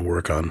do a lot of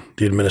work on,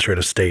 the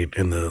administrative state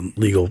and the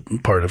legal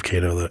part of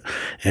Cato.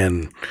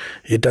 And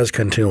it does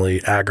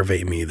continually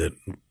aggravate me that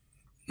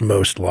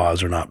most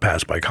laws are not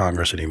passed by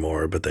Congress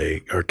anymore, but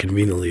they are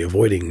conveniently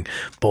avoiding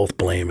both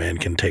blame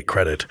and can take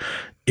credit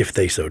if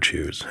they so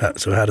choose.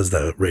 So how does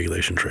the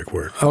regulation trick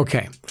work?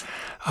 Okay.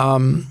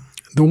 The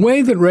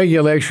way that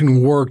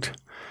regulation worked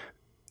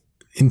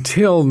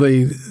until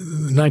the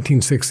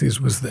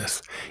 1960s was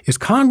this, is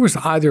Congress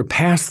either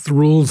passed the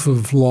rules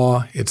of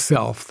law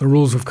itself, the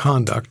rules of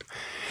conduct,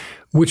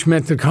 which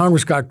meant that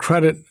Congress got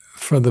credit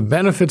for the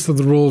benefits of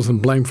the rules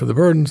and blame for the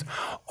burdens,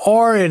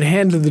 or it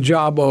handed the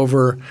job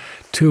over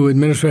to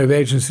administrative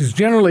agencies,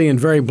 generally in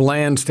very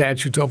bland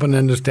statutes,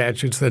 open-ended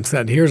statutes that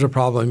said, here's a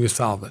problem, you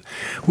solve it,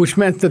 which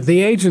meant that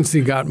the agency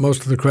got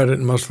most of the credit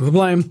and most of the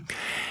blame.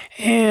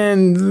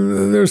 And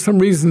there's some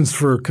reasons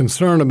for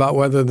concern about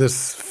whether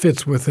this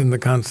fits within the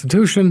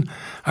Constitution.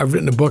 I've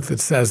written a book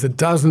that says it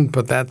doesn't,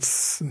 but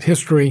that's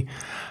history.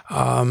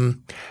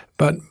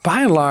 But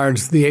by and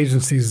large, the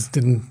agencies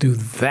didn't do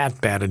that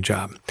bad a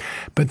job.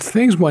 But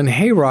things went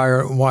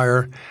haywire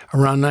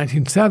around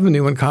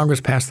 1970 when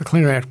Congress passed the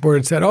Clean Air Act, where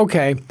it said,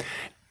 okay,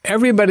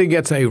 everybody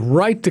gets a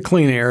right to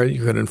clean air.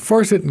 You could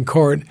enforce it in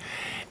court.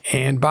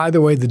 And by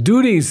the way, the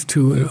duties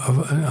to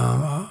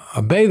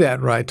obey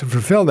that right, to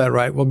fulfill that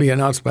right, will be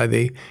announced by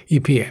the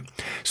EPA.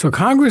 So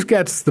Congress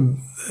gets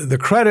the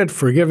credit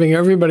for giving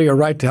everybody a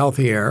right to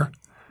healthy air.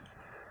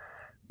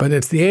 But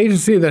it's the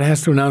agency that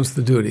has to announce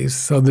the duties.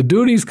 So the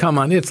duties come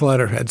on its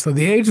letterhead. So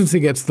the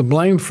agency gets the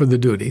blame for the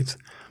duties.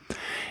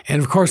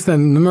 And of course,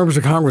 then the members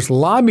of Congress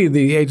lobby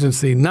the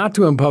agency not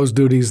to impose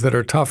duties that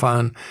are tough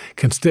on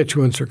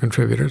constituents or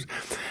contributors,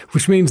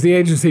 which means the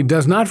agency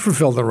does not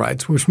fulfill the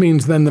rights, which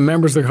means then the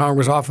members of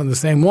Congress, often the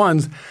same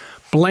ones,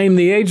 blame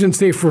the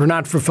agency for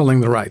not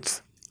fulfilling the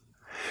rights.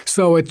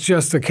 So it's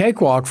just a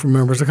cakewalk for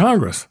members of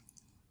Congress.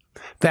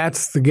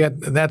 That's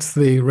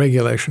the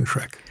regulation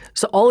trick.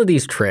 So all of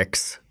these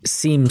tricks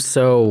seem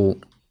so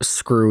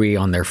screwy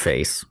on their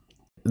face.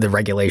 The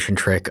regulation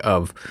trick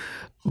of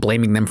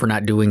blaming them for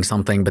not doing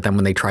something, but then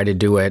when they try to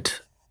do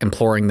it,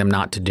 imploring them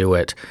not to do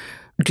it.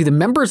 Do the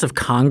members of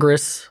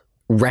Congress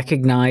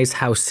recognize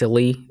how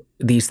silly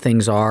these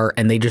things are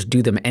and they just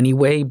do them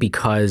anyway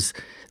because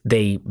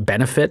they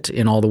benefit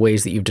in all the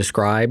ways that you've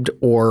described?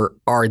 Or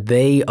are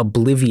they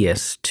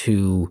oblivious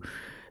to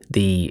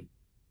the,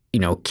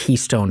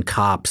 Keystone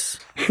Cops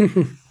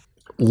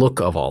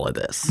look of all of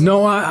this?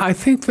 No, I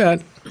think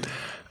they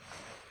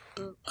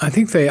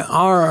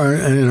are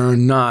and are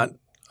not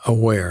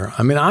aware.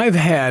 I mean, I've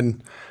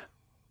had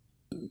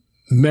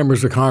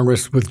members of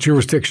Congress with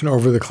jurisdiction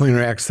over the Clean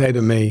Air Act say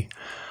to me,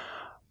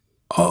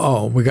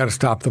 we got to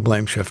stop the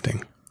blame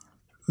shifting.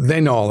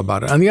 They know all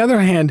about it. On the other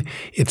hand,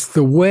 it's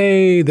the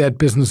way that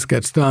business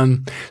gets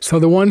done. So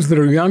the ones that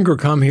are younger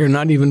come here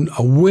not even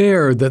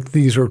aware that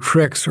these are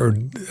tricks or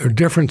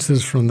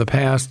differences from the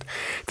past.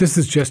 This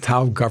is just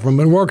how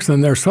government works,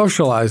 and they're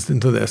socialized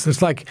into this.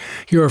 It's like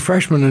you're a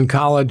freshman in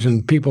college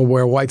and people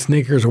wear white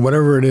sneakers or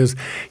whatever it is.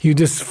 You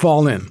just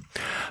fall in.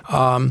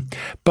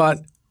 But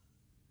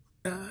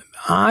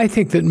I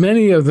think that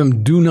many of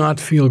them do not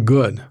feel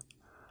good.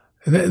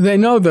 They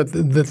know that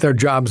their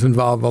jobs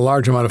involve a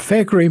large amount of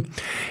fakery,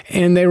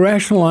 and they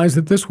rationalize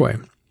it this way,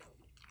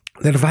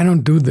 that if I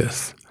don't do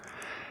this,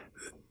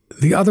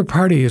 the other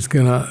party is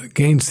going to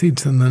gain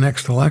seats in the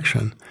next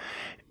election,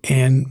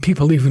 and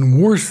people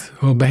even worse,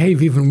 who will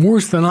behave even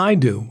worse than I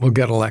do, will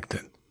get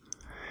elected.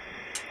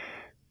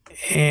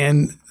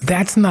 And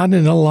that's not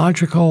an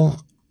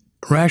illogical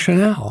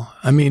rationale.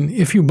 I mean,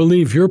 if you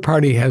believe your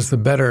party has the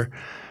better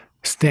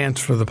stance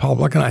for the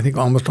public, and I think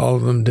almost all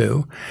of them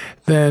do,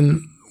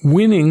 then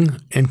winning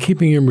and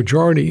keeping your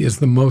majority is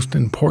the most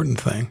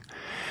important thing.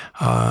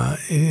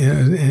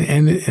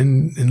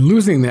 And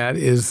losing that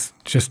is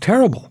just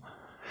terrible.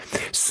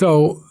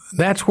 So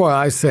that's why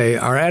I say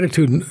our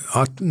attitude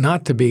ought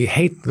not to be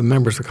hate the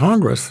members of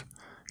Congress,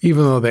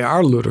 even though they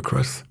are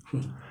ludicrous,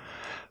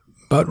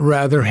 but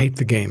rather hate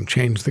the game,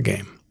 change the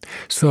game.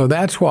 So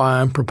that's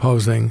why I'm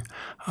proposing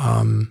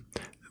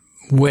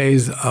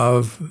ways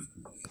of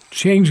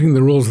changing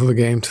the rules of the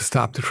game to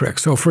stop the trick.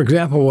 So, for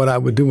example, what I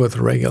would do with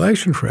the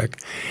regulation trick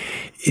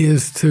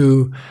is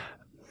to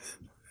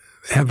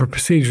have a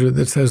procedure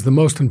that says the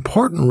most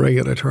important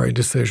regulatory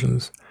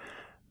decisions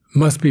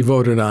must be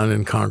voted on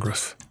in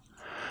Congress,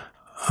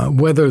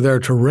 whether they're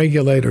to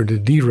regulate or to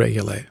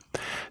deregulate.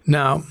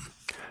 Now,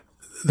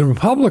 the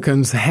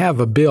Republicans have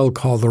a bill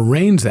called the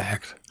REINS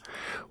Act,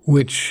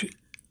 which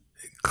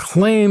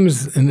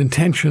claims an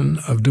intention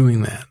of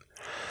doing that.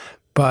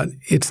 But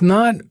it's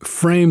not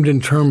framed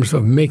in terms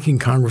of making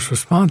Congress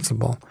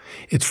responsible.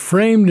 It's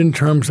framed in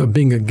terms of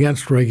being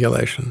against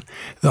regulation.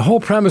 The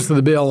whole premise of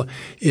the bill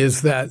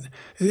is that,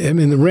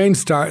 the REINS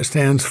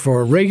stands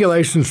for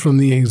regulations from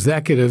the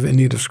executive in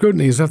need of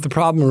scrutiny, as if the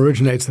problem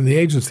originates in the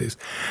agencies.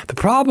 The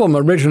problem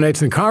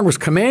originates in Congress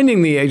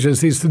commanding the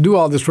agencies to do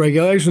all these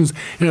regulations,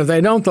 and if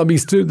they don't,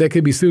 they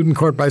could be sued in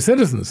court by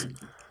citizens,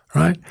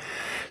 right?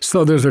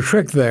 So there's a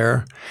trick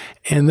there.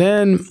 And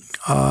then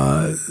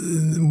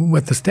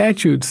what the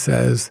statute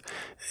says,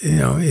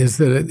 is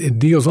that it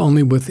deals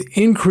only with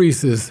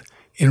increases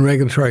in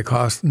regulatory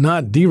costs,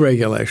 not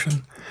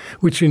deregulation,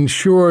 which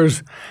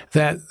ensures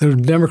that the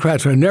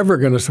Democrats are never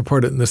going to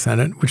support it in the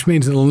Senate, which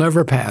means it'll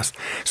never pass.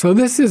 So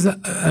this is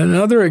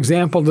another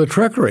example of the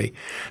trickery.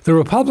 The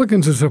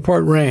Republicans who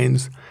support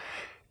REINS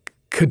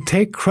could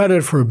take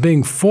credit for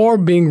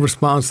being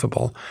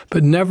responsible,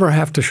 but never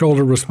have to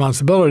shoulder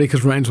responsibility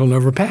because REINS will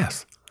never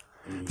pass.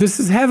 This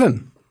is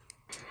heaven.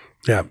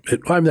 Yeah,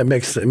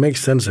 that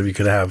makes sense. If you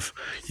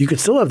could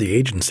still have the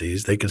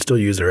agencies, they could still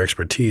use their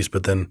expertise,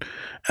 but then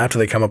after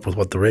they come up with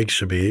what the rates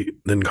should be,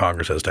 then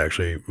Congress has to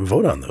actually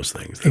vote on those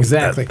things.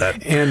 Exactly.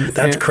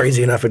 That's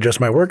crazy enough. It just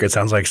might work. It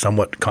sounds like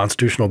somewhat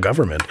constitutional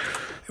government.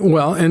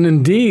 Well, and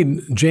indeed,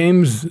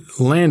 James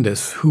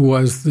Landis, who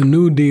was the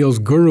New Deal's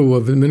guru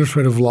of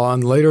administrative law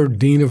and later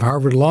dean of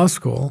Harvard Law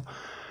School,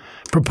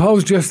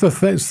 proposed just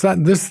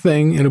this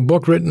thing in a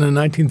book written in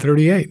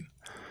 1938.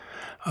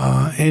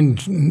 And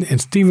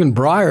Stephen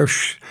Breyer,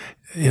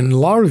 in the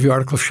Law Review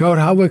article, showed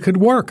how it could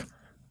work.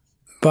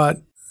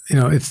 But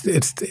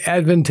it's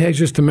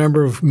advantageous to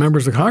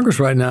members of Congress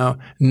right now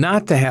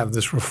not to have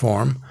this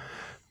reform,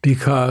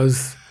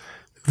 because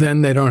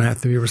then they don't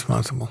have to be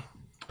responsible.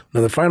 Now,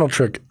 the final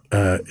trick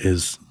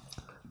is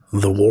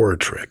the war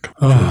trick,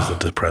 which is a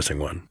depressing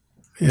one.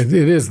 It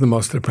is the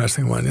most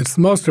depressing one. It's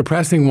the most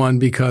depressing one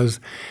because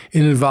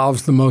it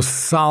involves the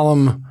most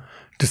solemn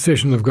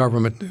decision of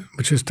government,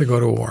 which is to go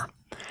to war.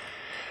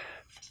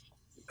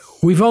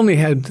 We've only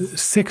had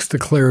 5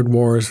 declared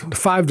wars in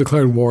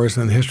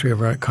the history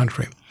of our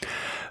country.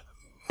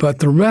 But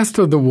the rest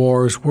of the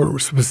wars were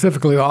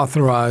specifically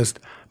authorized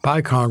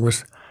by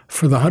Congress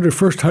for the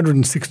first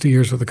 160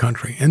 years of the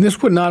country. And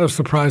this would not have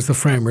surprised the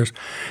framers,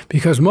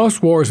 because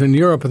most wars in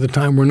Europe at the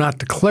time were not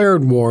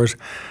declared wars.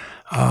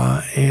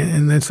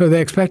 And so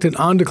they expected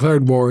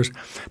undeclared wars.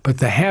 But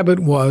the habit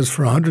was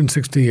for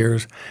 160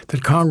 years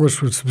that Congress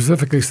would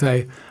specifically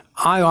say,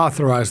 I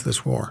authorize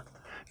this war.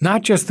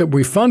 Not just that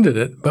we funded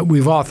it, but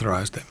we've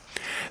authorized it.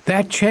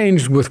 That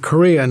changed with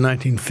Korea in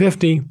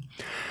 1950.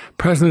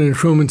 President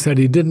Truman said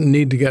he didn't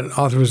need to get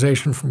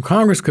authorization from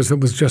Congress because it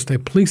was just a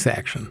police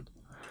action.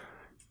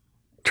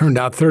 Turned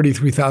out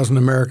 33,000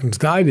 Americans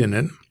died in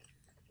it,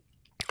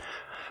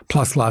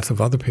 plus lots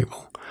of other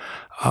people.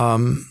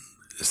 And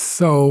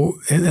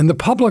the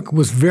public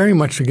was very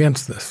much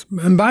against this.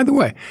 And by the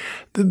way,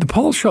 the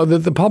polls show that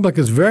the public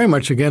is very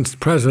much against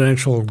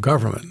presidential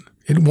government.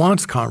 It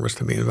wants Congress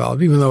to be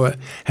involved, even though it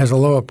has a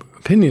low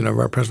opinion of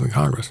our President of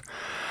Congress.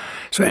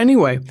 So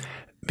anyway,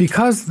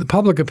 because the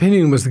public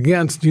opinion was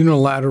against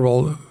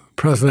unilateral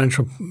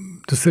presidential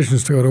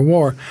decisions to go to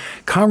war,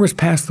 Congress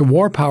passed the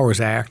War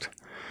Powers Act,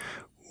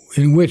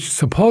 in which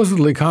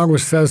supposedly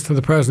Congress says to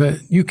the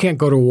president, you can't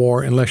go to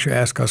war unless you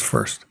ask us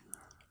first.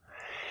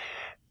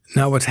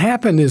 Now, what's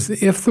happened is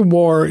if the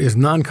war is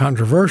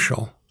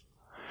non-controversial,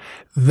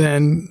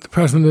 then the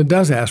president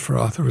does ask for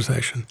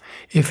authorization.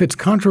 If it's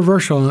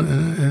controversial,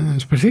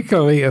 and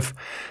particularly if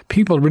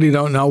people really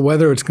don't know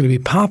whether it's going to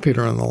be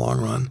popular in the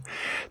long run,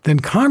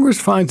 then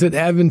Congress finds it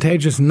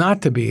advantageous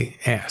not to be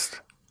asked.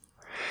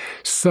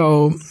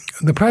 So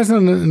the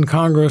president and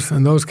Congress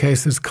in those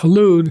cases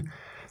collude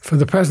for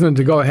the president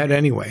to go ahead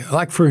anyway.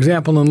 Like, for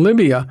example, in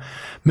Libya,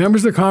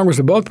 members of Congress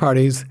of both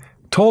parties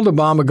told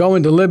Obama, go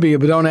into Libya,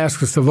 but don't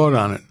ask us to vote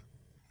on it.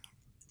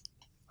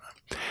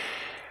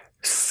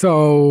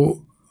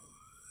 So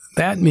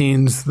that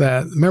means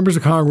that members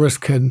of Congress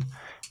can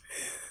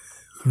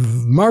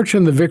march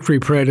in the victory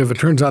parade if it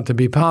turns out to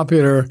be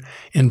popular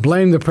and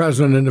blame the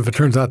president if it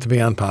turns out to be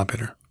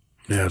unpopular.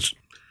 Yeah, it's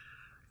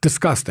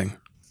disgusting.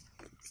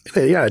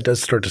 Yeah, it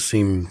does start to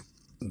seem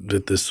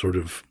that this sort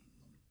of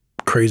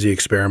crazy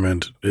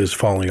experiment is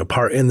falling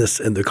apart in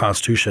the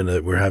Constitution,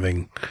 that we're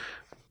having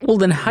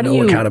then how do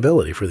you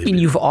accountability for these people.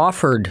 You've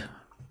offered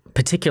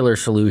particular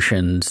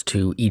solutions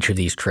to each of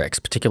these tricks,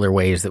 particular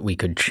ways that we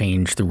could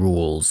change the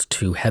rules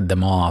to head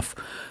them off.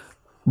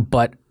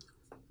 But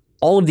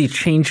all of these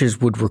changes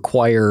would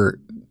require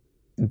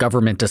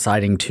government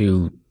deciding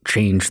to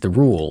change the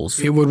rules.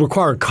 It would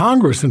require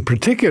Congress in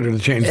particular to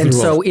change the rules.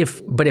 And so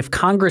if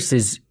Congress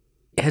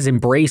has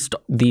embraced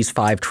these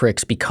 5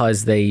 tricks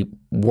because they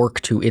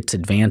work to its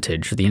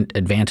advantage, the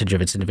advantage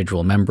of its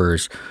individual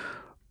members,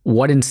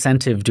 what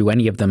incentive do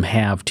any of them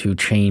have to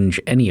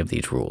change any of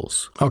these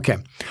rules? Okay.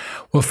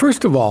 Well,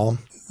 first of all,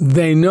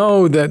 they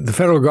know that the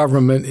federal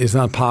government is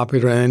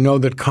unpopular, and they know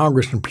that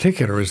Congress in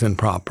particular is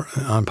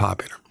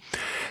unpopular.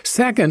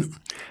 Second,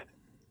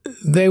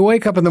 they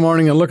wake up in the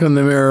morning and look in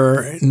the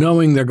mirror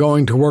knowing they're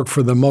going to work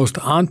for the most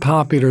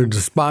unpopular,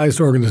 despised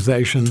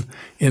organization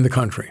in the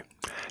country.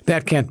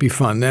 That can't be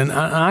fun.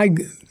 And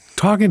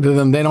talking to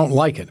them, they don't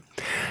like it.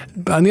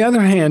 On the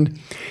other hand,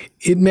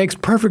 it makes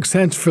perfect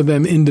sense for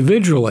them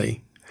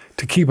individually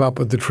to keep up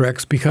with the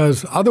tricks,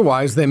 because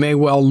otherwise they may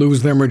well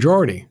lose their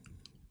majority.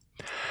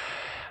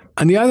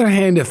 On the other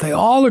hand, if they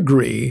all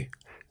agree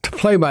to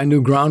play by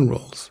new ground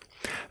rules,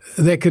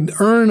 they could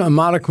earn a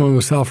modicum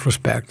of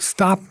self-respect,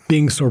 stop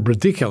being so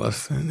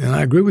ridiculous. And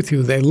I agree with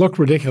you, they look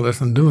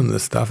ridiculous in doing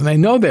this stuff, and they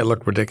know they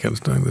look ridiculous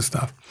doing this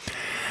stuff.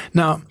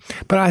 Now,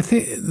 but I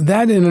think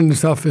that in and of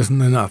itself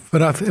isn't enough.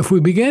 But if we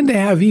begin to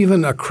have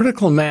even a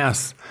critical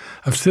mass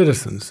of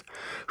citizens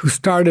who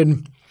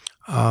started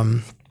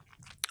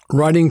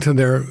writing to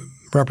their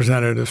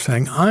representatives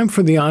saying, I'm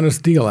for the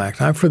Honest Deal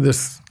Act, I'm for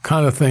this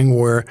kind of thing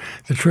where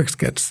the tricks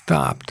get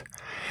stopped,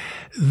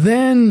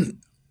 then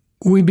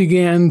we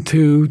began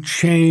to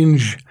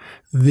change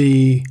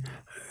the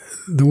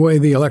the way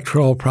the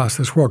electoral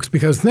process works.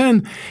 Because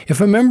then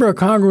if a member of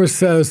Congress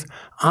says,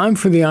 I'm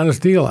for the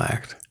Honest Deal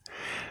Act,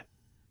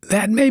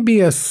 that may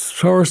be a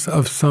source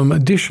of some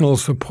additional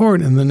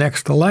support in the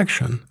next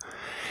election.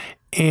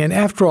 And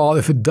after all,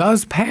 if it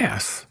does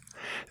pass,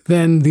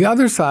 then the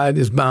other side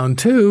is bound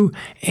too.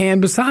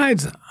 And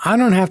besides, I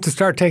don't have to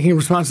start taking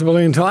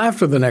responsibility until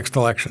after the next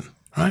election,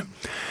 right?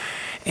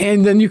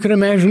 And then you can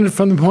imagine it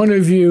from the point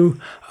of view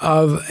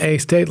of a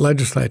state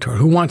legislator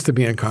who wants to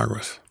be in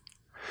Congress.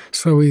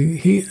 So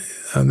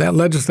that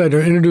legislator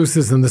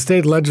introduces in the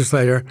state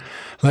legislature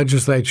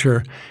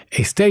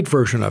a state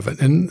version of it.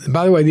 And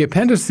by the way, the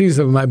appendices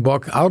of my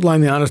book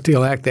outline the Honest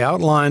Deal Act. They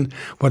outline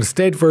what a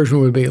state version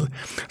would be.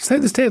 Say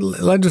the state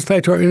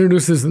legislator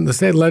introduces in the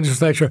state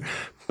legislature,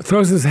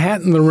 throws his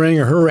hat in the ring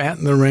or her hat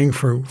in the ring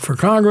for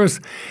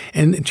Congress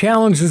and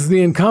challenges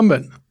the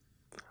incumbent.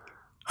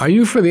 Are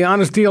you for the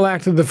Honest Deal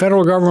Act of the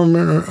federal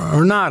government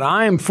or not?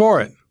 I am for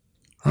it,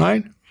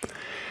 right?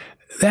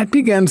 That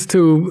begins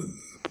to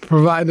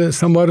provide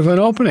somewhat of an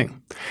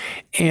opening.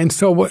 And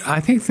so what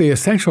I think the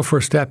essential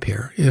first step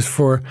here is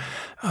for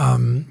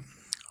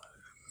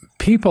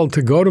people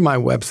to go to my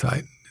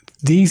website,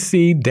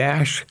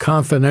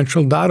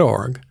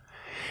 dc-confidential.org,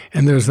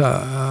 and there's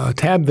a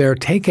tab there,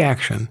 Take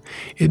Action.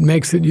 It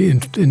makes it,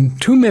 in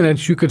 2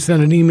 minutes, you could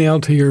send an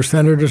email to your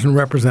senators and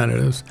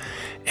representatives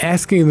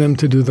asking them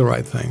to do the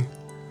right thing.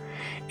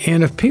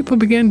 And if people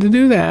begin to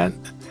do that,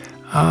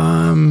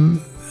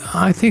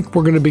 I think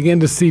we're going to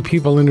begin to see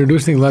people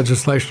introducing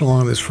legislation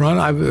along this front.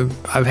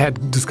 I've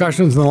had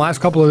discussions in the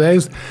last couple of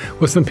days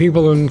with some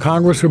people in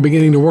Congress who are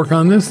beginning to work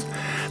on this,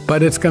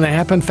 but it's going to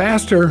happen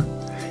faster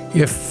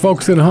if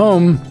folks at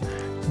home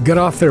get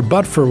off their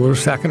butt for a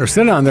second or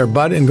sit on their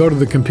butt and go to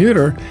the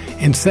computer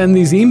and send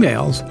these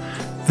emails.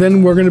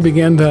 Then we're going to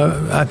begin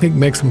to, I think,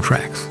 make some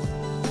tracks.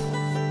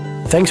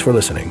 Thanks for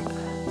listening.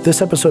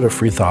 This episode of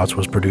Free Thoughts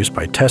was produced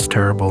by Tess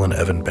Terrible and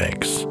Evan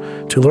Banks.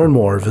 To learn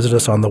more, visit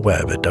us on the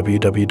web at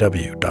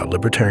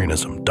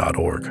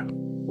www.libertarianism.org.